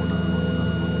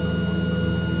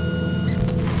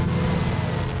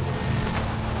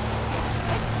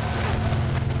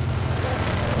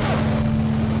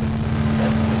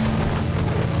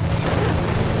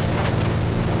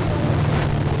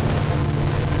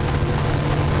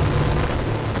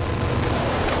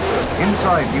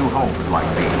 Inside new homes like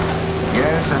these,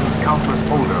 yes, and countless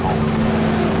older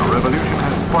homes, a revolution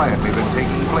has quietly been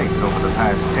taking place over the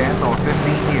past 10 or 15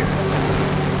 years.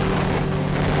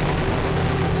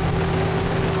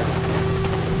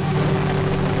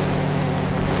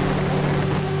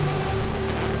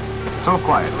 So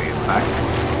quietly, in fact,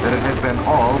 that it has been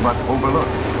all but overlooked.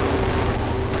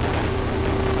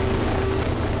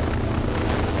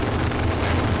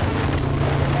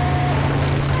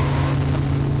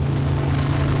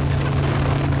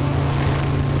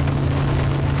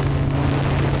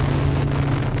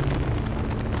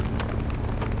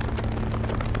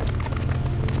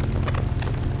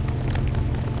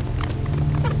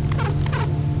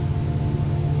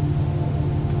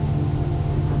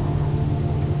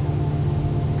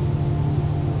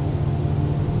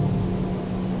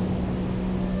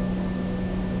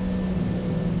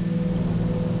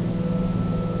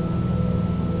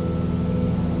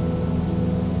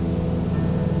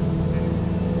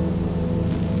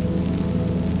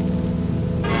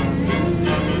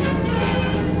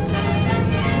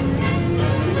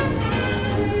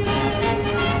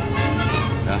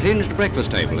 A hinged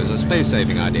breakfast table is a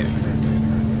space-saving idea.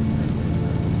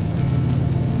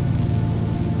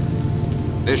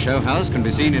 This show house can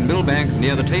be seen in Millbank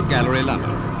near the Tate Gallery, London.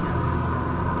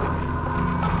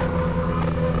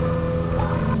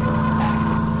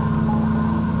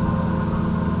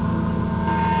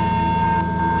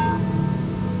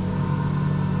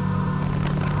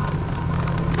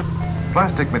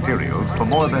 Plastic materials for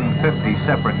more than 50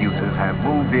 separate uses have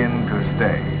moved in to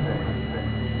stay.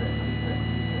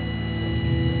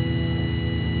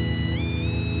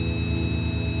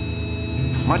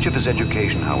 Much of his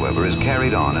education, however, is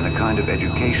carried on in a kind of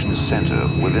education center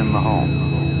within the home.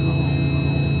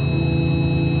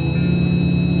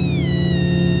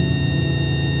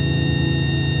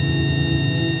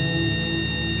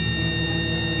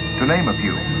 To name a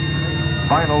few,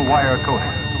 vinyl wire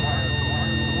coating,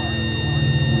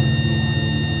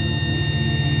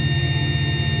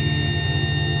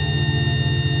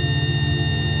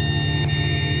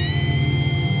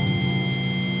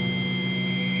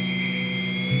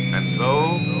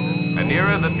 An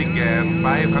era that began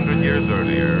 500 years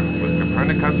earlier with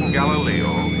Copernicus and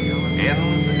Galileo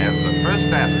ends as the first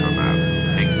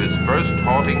astronaut takes his first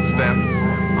halting steps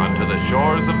onto the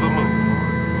shores of the moon.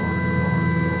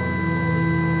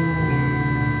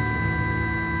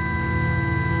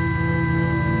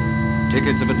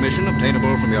 Tickets of admission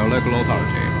obtainable from your local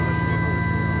authority.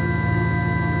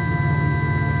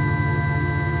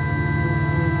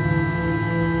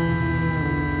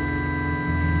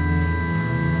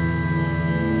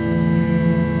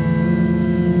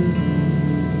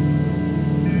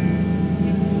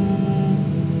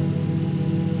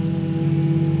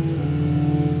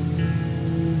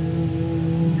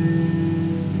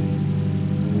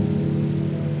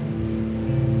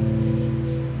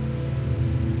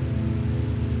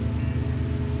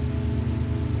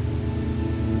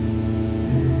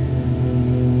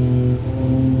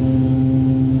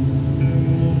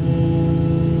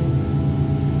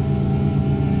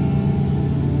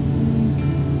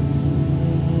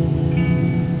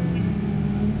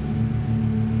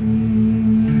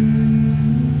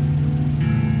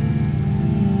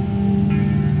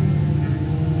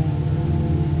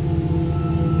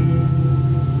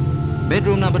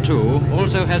 Bedroom number 2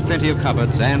 also has plenty of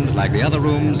cupboards and, like the other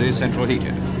rooms, is central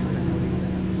heated.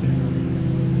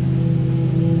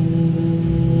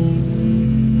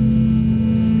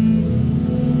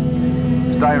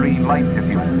 Styrene light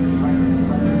diffuser.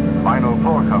 Vinyl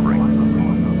floor covering.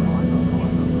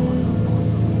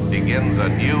 Begins a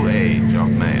new age of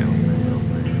man.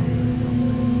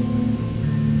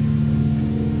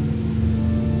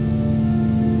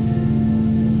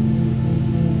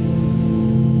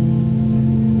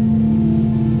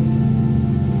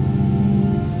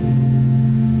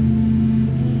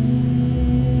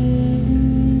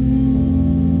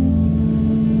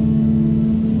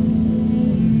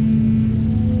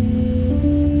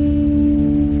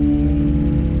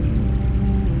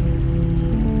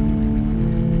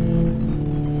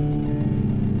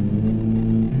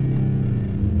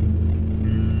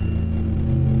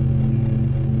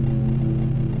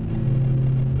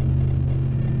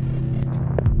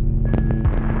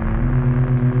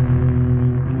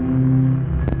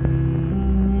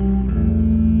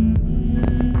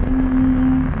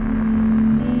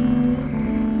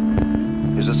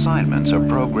 His assignments are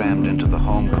programmed into the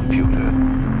home computer.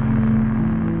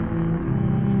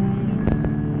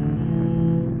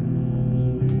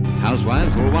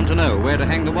 Housewives will want to know where to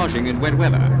hang the washing in wet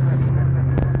weather.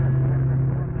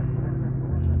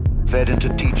 Fed into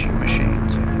teaching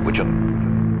machines, which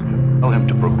allow him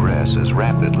to progress as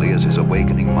rapidly as his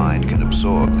awakening mind can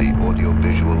absorb the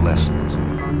audiovisual lessons.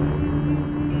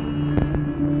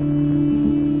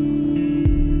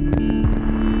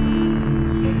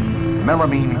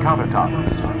 Melamine countertops.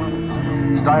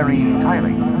 Styrene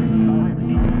tiling.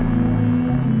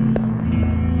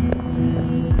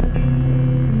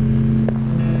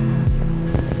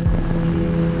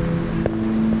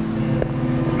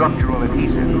 Structural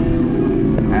adhesive.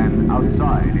 And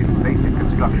outside in basic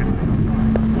construction.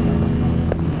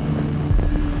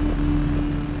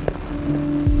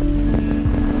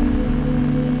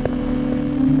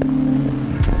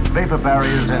 Vapor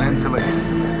barriers and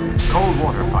insulation. Cold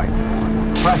water pipes.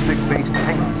 Plastic-based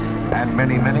paints. And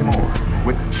many, many more.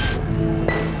 With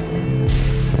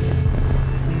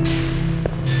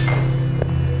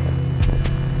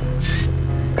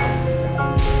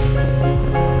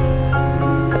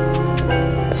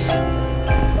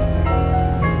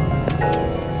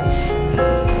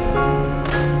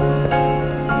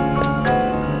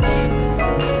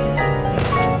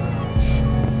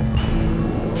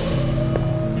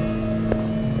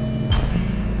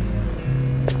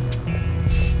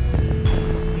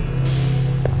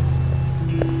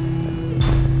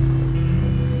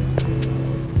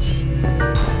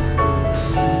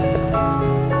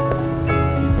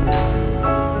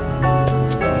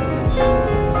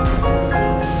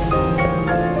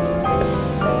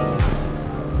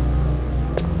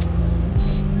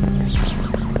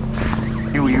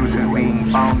new uses being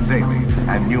found daily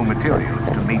and new materials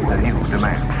to meet the new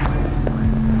demand.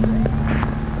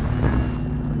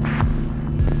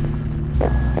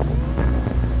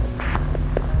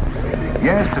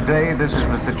 Yes, today this is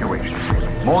the situation.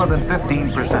 More than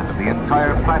 15% of the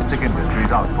entire plastic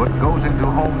industry's output goes into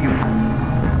home use.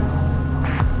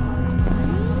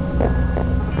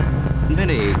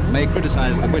 Many may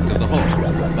criticize the width of the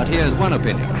hall, but here's one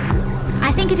opinion.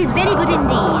 I think it is very good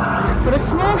indeed for a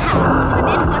small house for the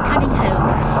men who are coming home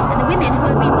and the women who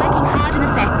have been working hard in the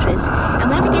factories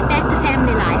and want to get back to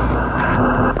family life.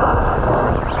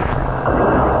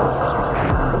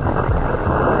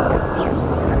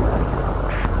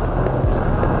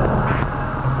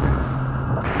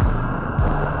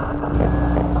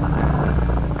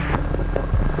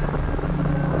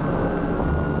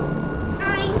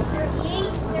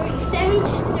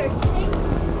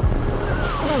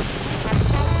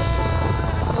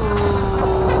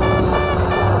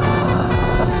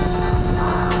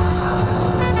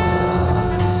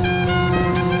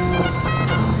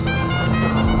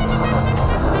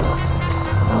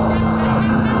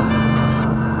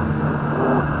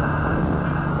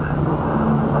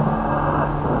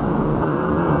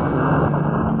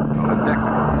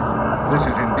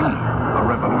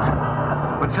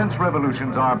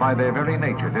 solutions are by their very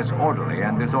nature disorderly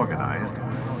and disorganized,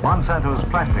 Monsanto's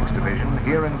Plastics Division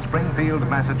here in Springfield,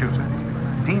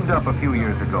 Massachusetts, teamed up a few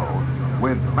years ago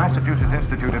with Massachusetts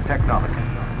Institute of Technology.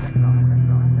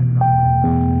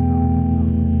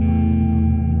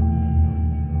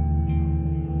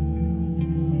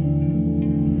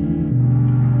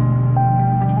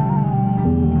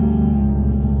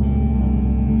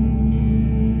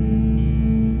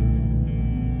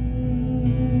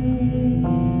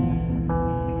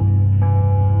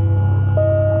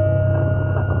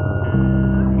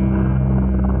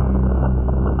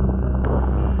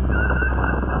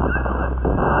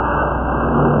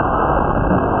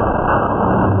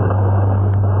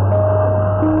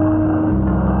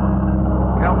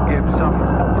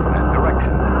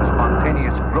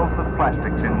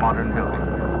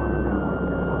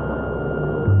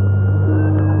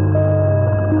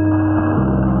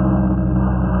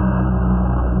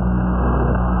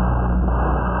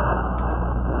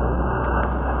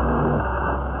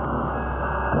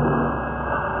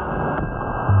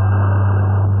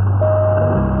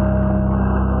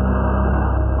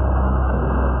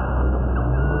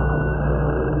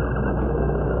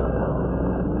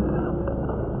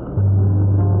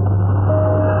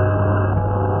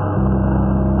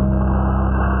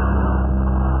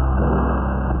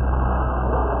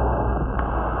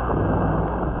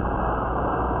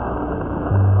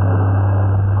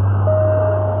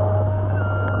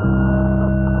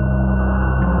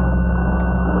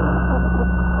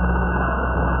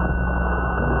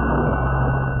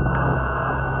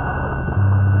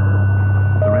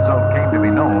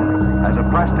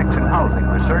 Plastics in Housing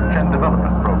Research and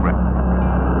Development Program.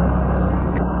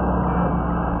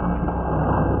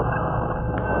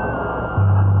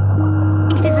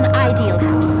 It is an ideal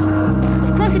house.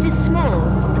 Of course it is small,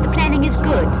 but the planning is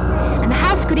good, and the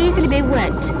house could easily be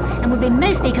worked and would be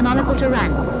most economical to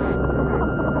run.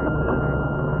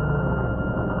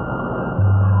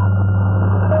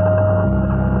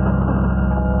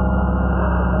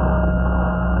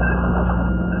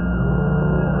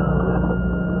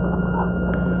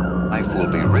 Life will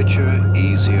be richer,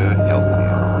 easier,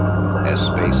 healthier, as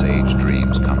space-age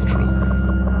dreams come true.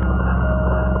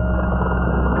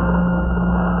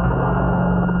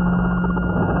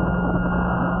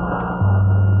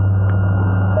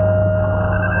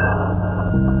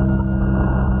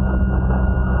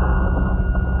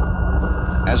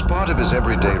 As part of his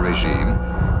everyday regime,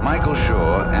 Michael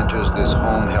Shaw enters this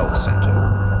home health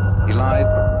center. He lied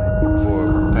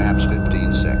for perhaps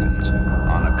 15 seconds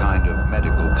on a kind of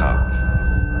medical couch.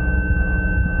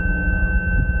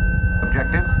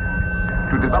 Objective?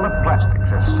 To develop plastics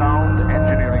as sound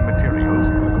engineering materials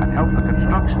and help the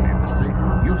construction industry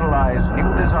utilize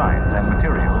new designs and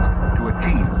materials to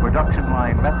achieve production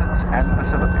line methods and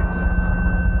facilities.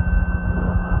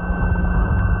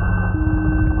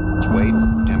 Weight,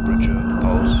 temperature,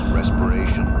 pulse,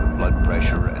 respiration, blood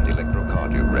pressure, and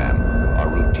electrocardiogram are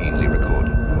routinely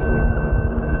recorded.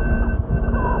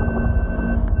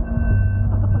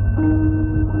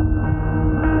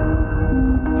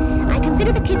 I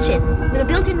consider the kitchen, with a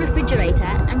built-in refrigerator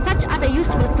and such other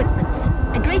useful equipments,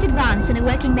 a great advance in a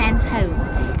working man's home.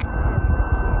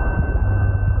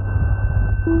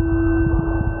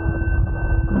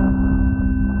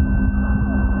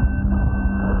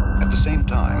 At the same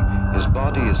time, his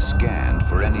body is scanned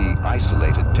for any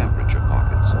isolated temperature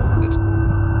pockets.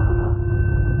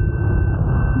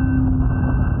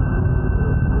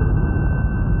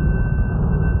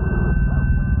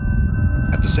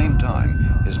 At the same time,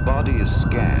 his body is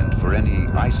scanned for any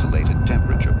isolated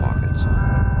temperature pockets.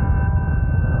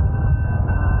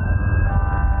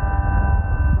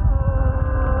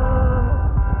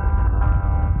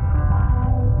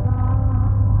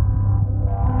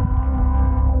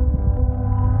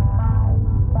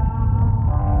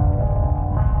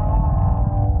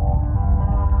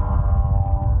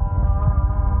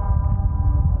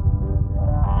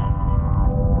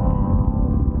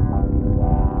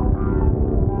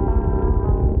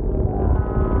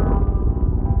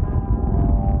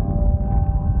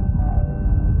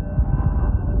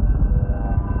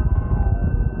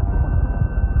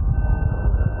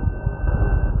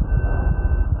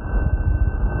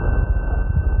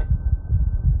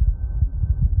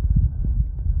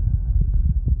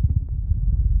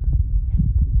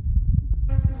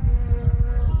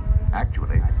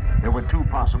 Actually, there were two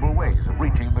possible ways of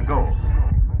reaching the goal.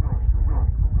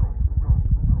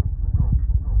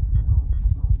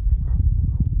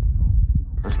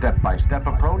 A step-by-step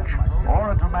approach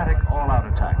or a dramatic all-out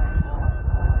attack.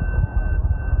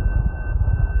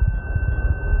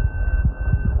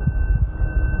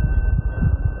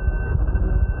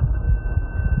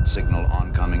 signal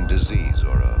oncoming disease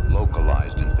or a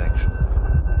localized infection.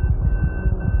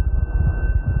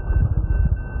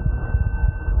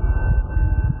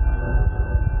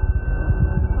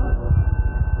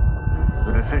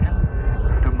 The decision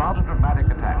to mount a dramatic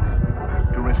attack,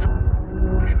 to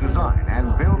research, design,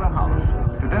 and build a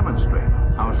house to demonstrate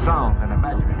how sound and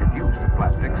imaginative use of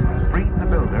plastics freed the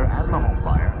builder and the home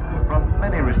buyer from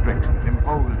many restrictions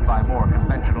imposed by more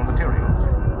conventional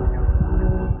materials.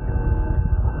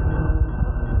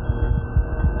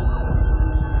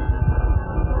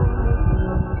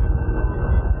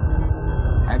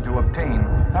 And to obtain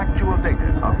factual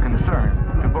data of concern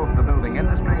to both the building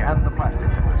industry and the plastics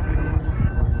industry.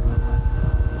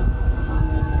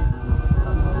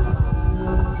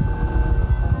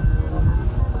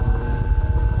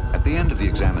 At the end of the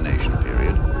examination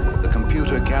period, the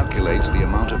computer calculates the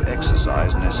amount of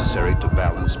exercise necessary to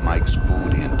balance Mike's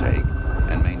food intake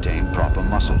and maintain proper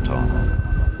muscle tone.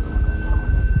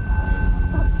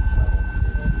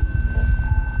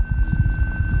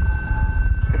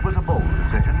 It was a bold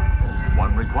decision,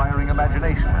 one requiring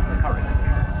imagination and courage.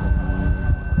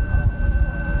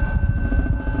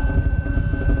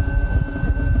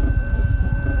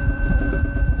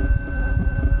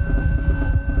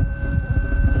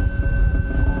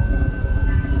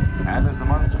 And as the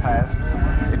months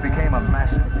passed, it became a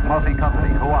massive,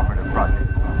 multi-company cooperative project.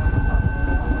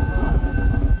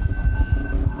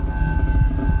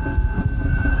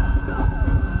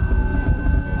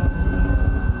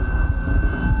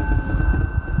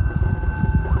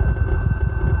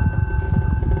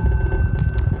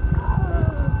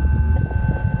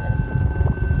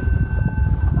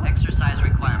 Exercise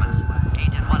requirements: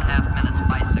 8 and 1/2 minutes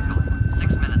bicycle,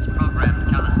 6 minutes programmed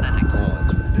calisthenics. Oh,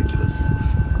 that's ridiculous.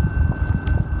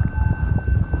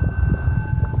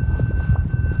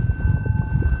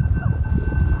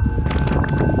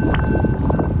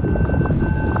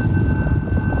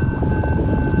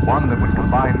 One that would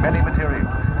combine many materials,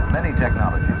 many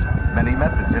technologies, many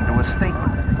methods into a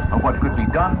statement of what could be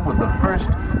done with the first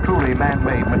truly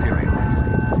man-made material.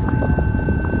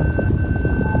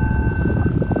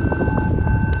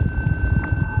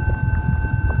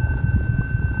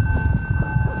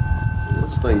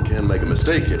 This thing can make a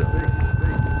mistake, you know.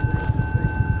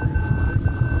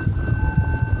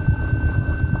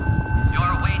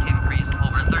 Your weight increase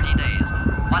over 30 days,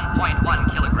 1.1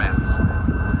 kilograms.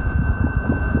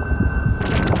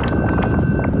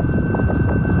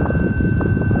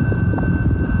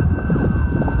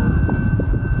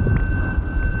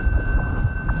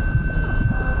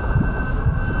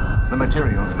 The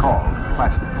materials called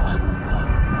plastics.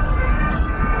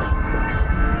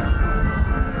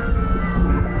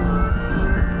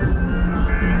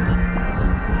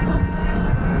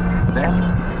 Then,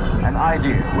 an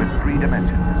idea with 3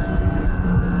 dimensions.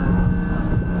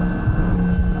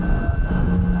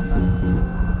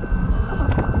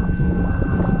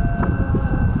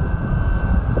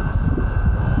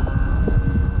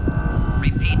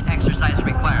 Repeat exercise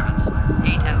requirements: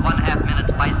 8 and 1/2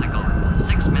 minutes bicycle,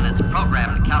 6 minutes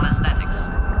programmed calisthenics.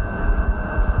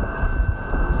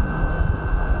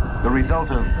 The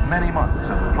result of many months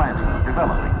of planning,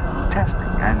 developing,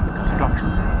 testing, and construction.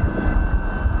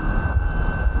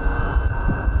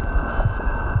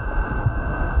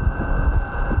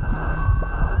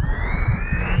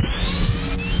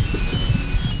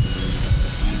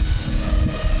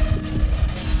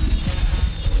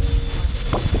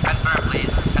 Confirm,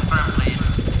 please. Confirm, please.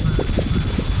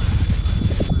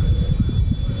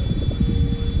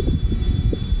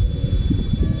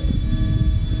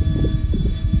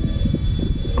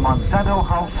 The Monsanto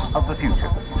House of the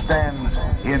Future stands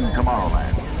in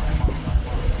Tomorrowland.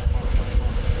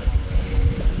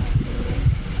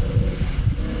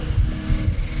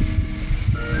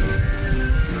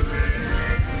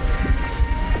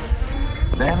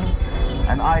 Then,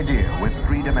 an idea with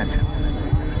 3 dimensions.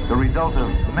 The result of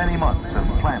many months of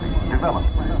planning,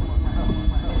 development,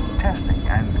 testing,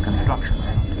 and construction.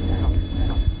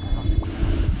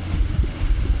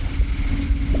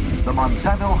 The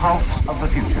Monsanto House of the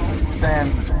Future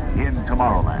stands in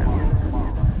Tomorrowland.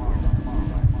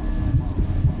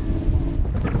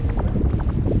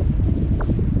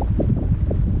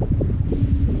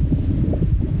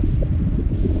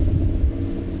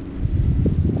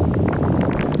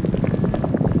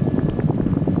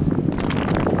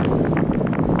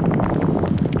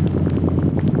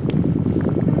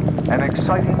 An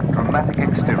exciting, dramatic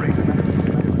exterior.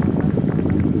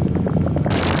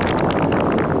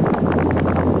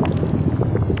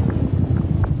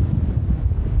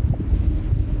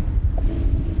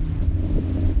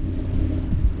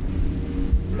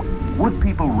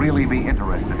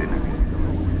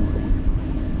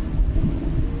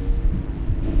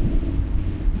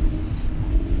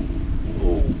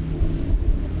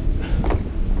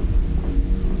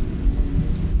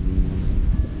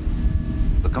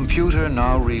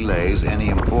 now relays any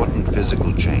important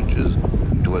physical changes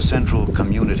to a central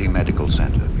community medical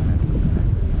center.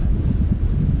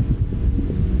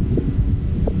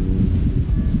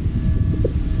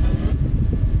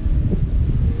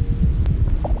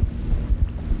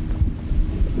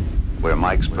 Where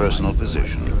Mike's personal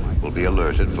physician will be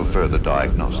alerted for further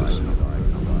diagnosis.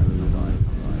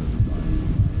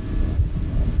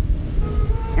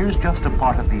 Here's just a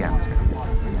part of the answer.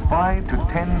 5 to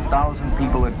 10,000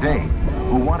 people a day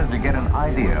who wanted to get an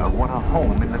idea of what a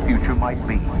home in the future might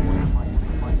be.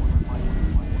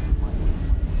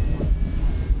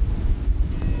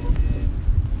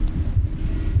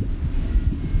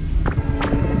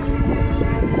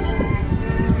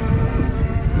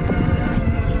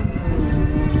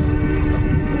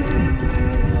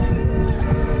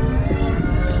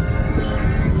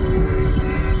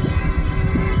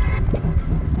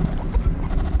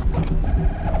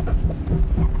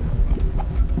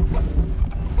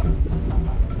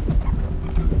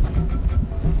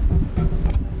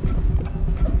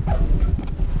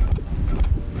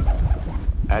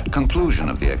 At conclusion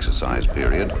of the exercise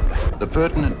period, the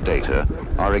pertinent data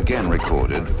are again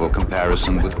recorded for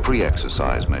comparison with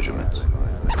pre-exercise measurements.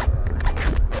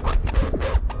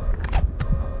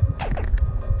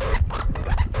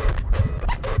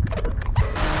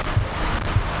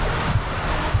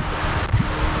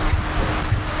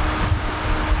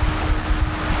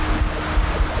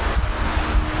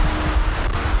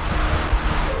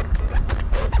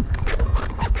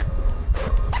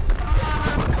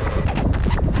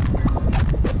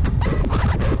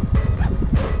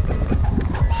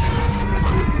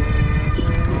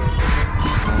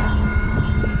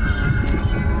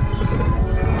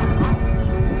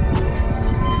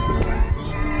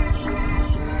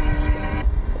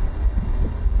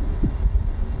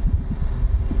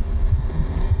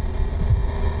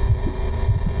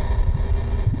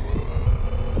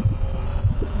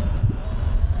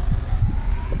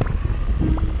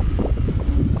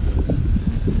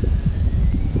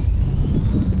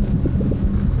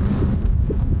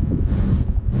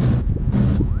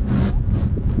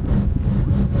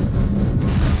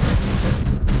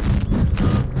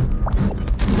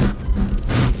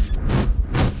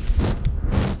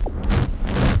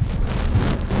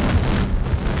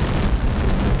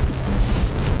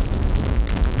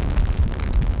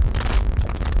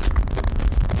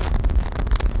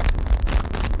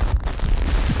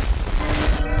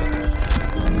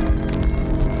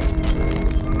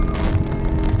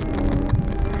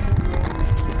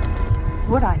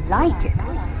 Would I like it?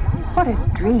 What a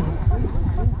dream.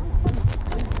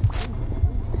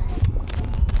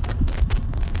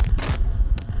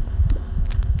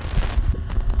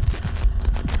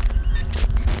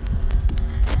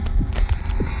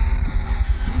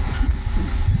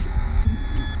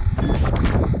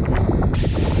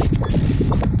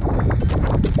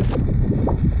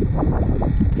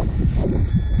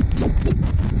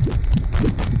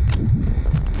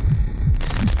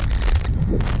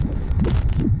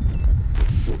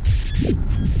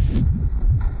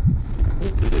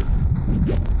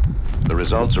 The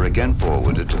results are again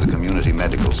forwarded to the Community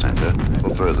Medical Center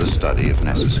for further study if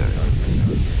necessary.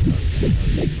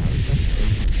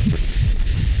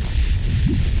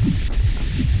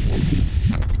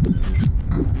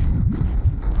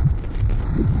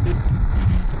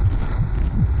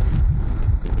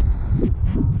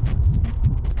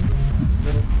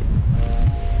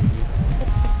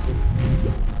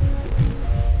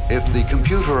 If the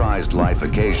computerized life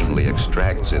occasionally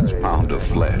extracts its pound of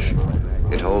flesh,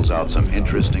 it holds out some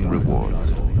interesting rewards.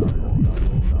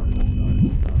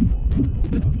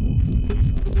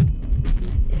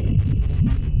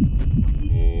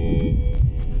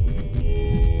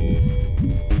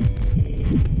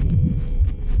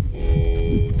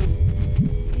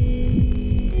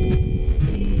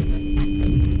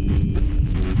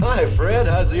 Hi, Fred.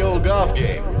 How's the old golf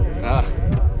game?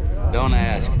 Don't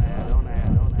ask.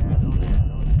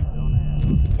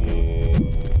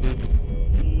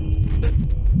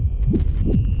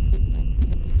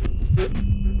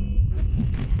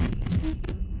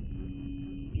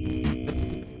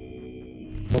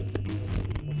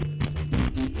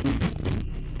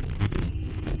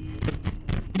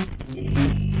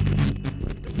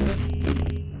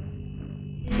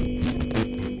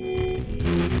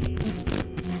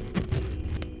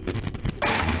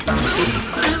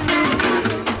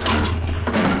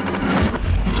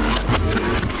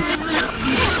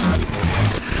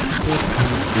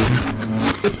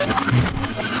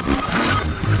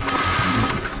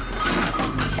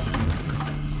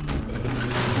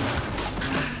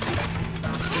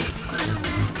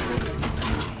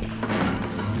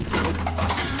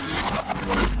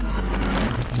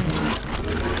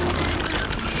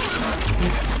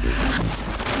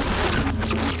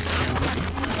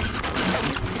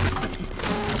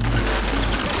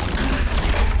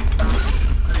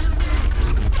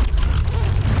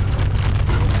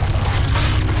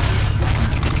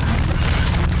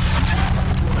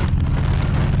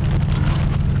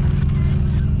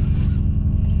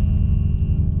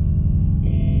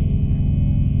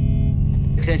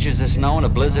 inches of snow and a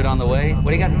blizzard on the way?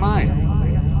 What do you got in mind?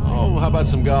 Oh, how about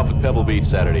some golf at Pebble Beach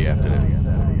Saturday afternoon?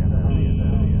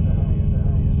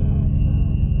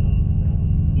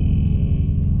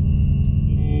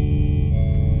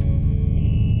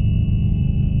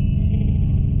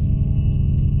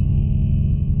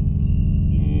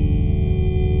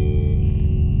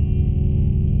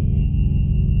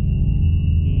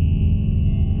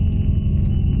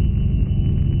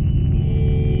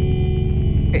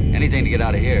 Hey, anything to get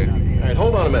out of here. All right,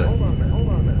 hold on a minute.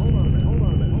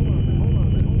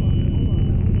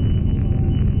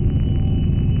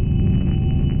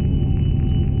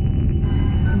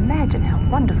 Imagine how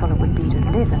wonderful it would be to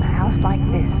live in a house like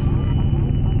this.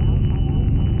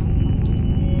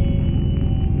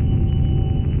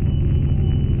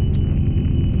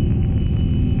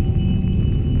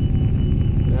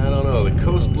 I don't know. The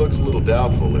coast looks a little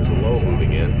doubtful. There's a low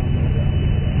moving in.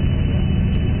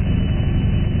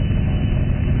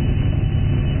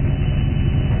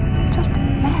 Just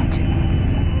imagine.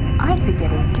 I'd be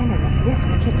getting dinner in this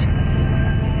kitchen.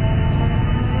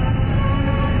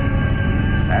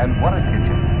 And what a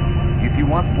kitchen. If you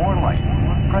want more light,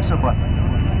 press a button.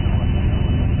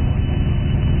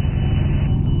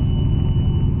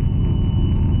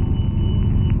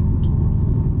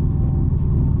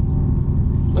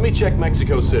 Let me check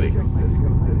Mexico City.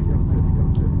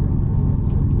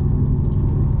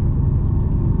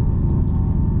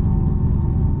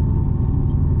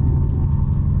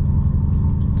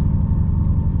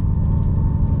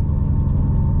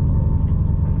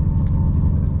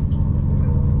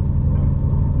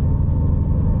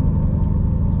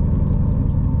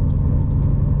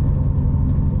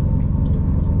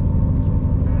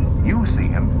 You see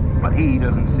him, but he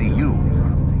doesn't see you.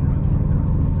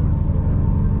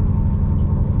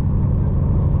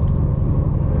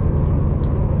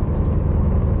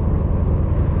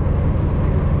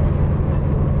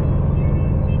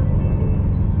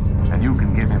 And you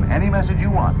can give him any message you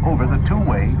want over the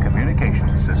two-way communication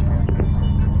system.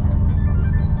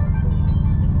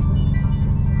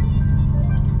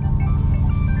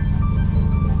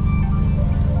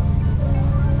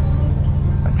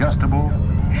 Adjustable,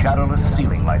 shadowless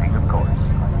ceiling lighting, of course.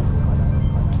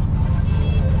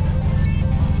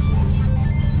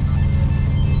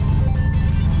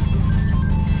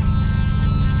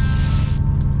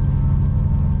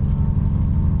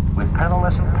 With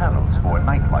perilescent panels for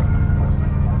night light.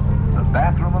 The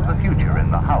bathroom of the future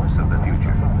in the house of the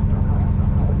future.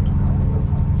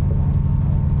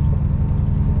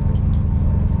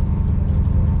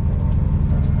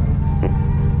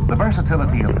 The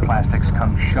versatility of plastics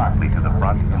comes sharply to the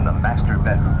front in the master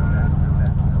bedroom.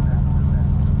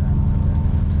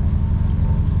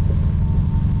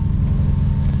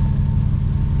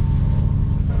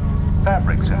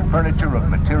 Fabrics and furniture of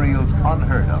materials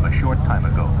unheard of a short time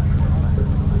ago.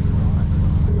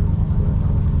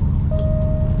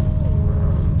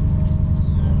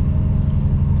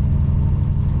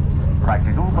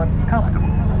 Practical but comfortable.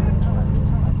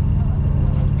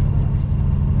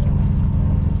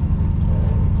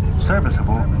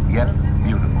 Serviceable, yet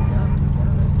beautiful.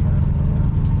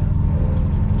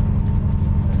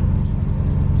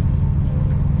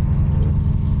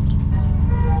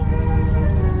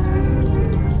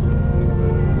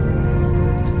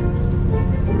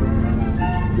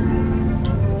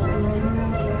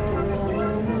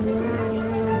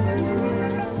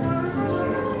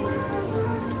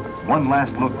 One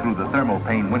last look through the thermal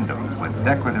pane windows with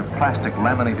decorative plastic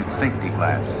laminated safety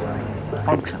glass.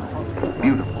 Functional,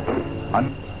 beautiful,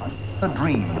 a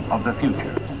dream of the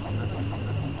future.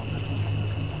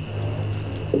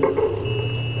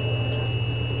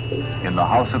 In the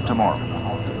house of tomorrow.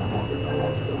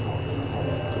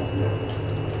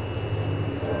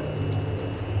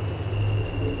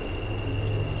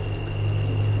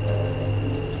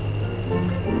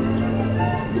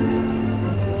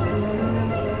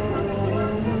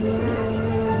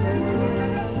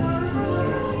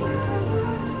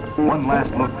 One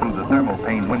last look through the thermal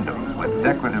pane windows with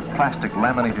decorative plastic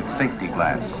laminated safety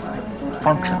glass.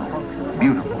 Functional,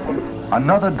 beautiful,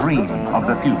 another dream of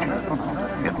the future.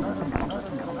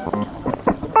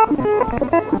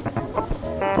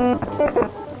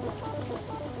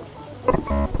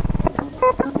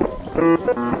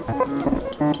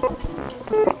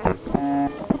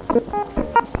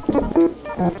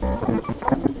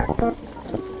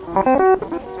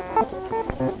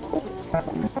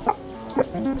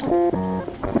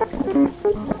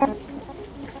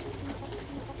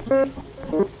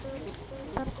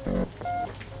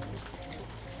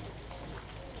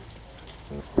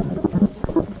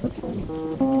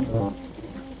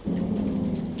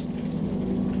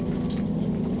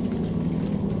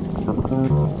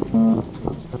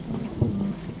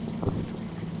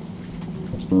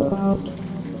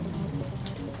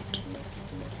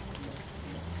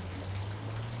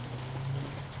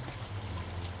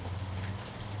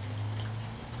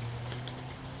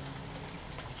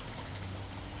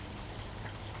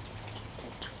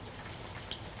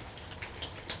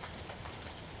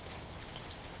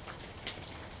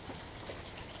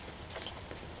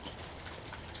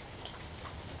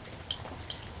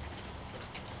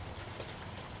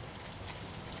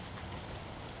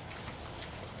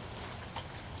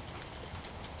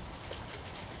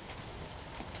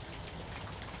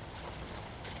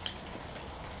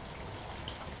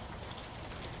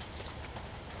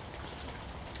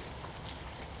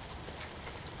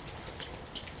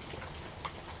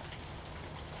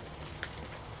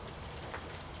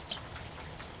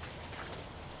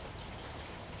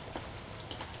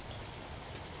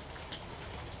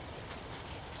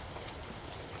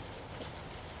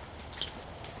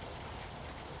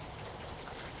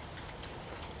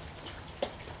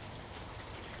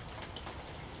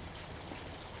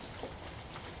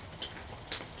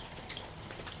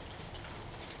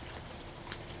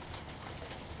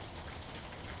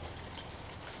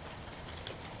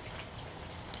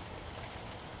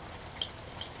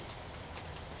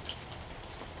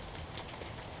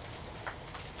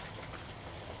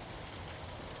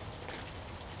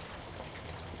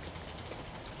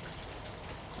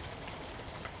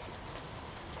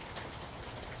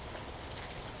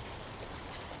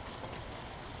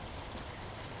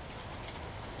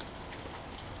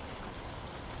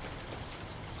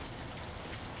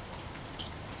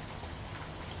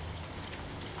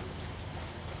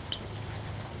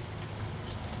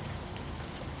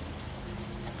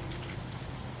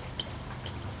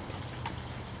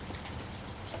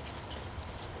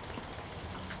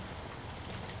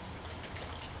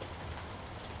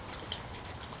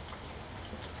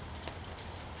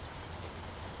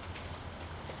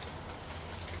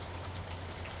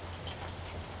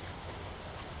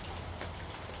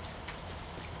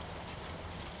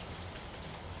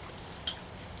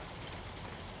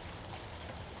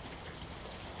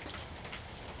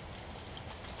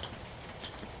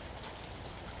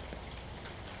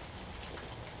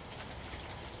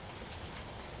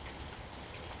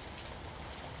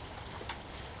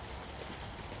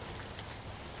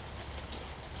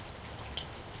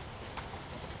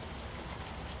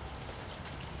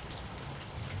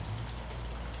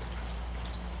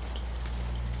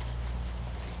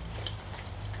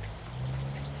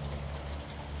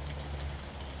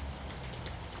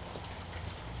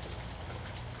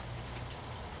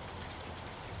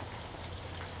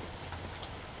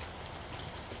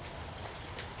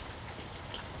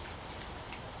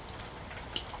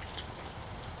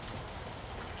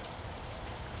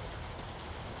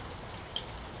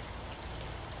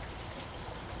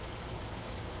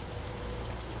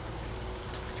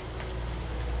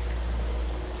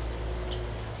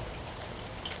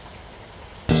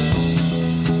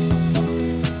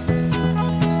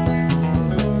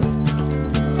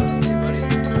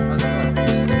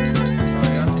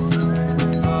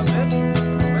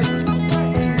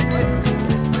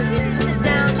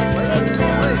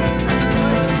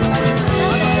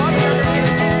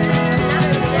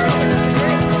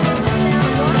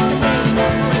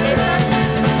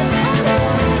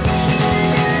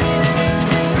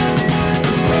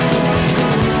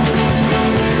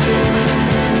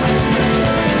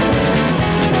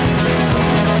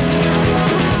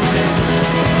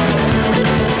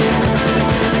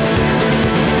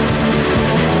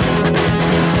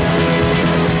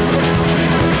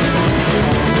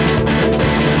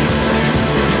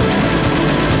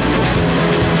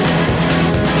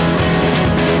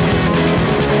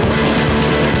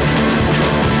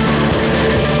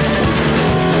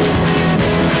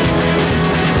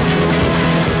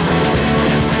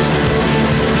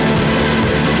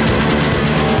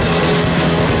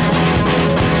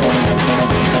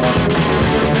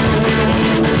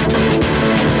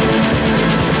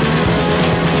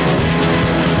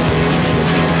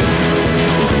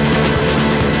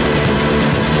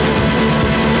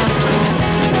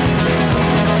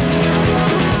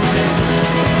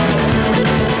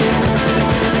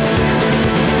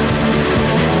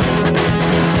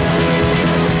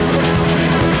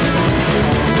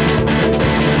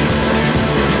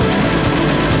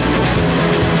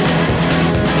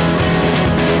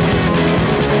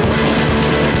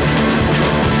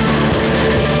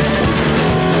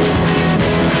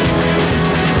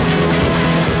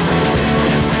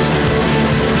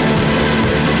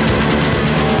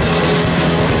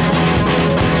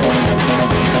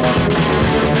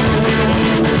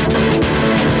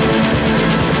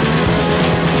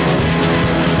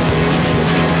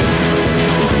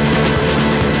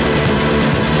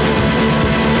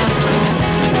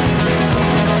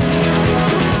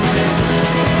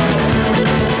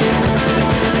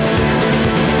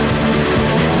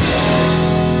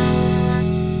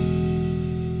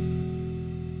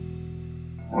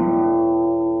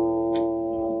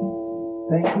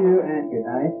 Good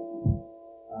night.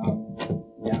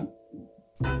 Yeah.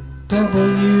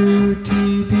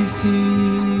 WTBC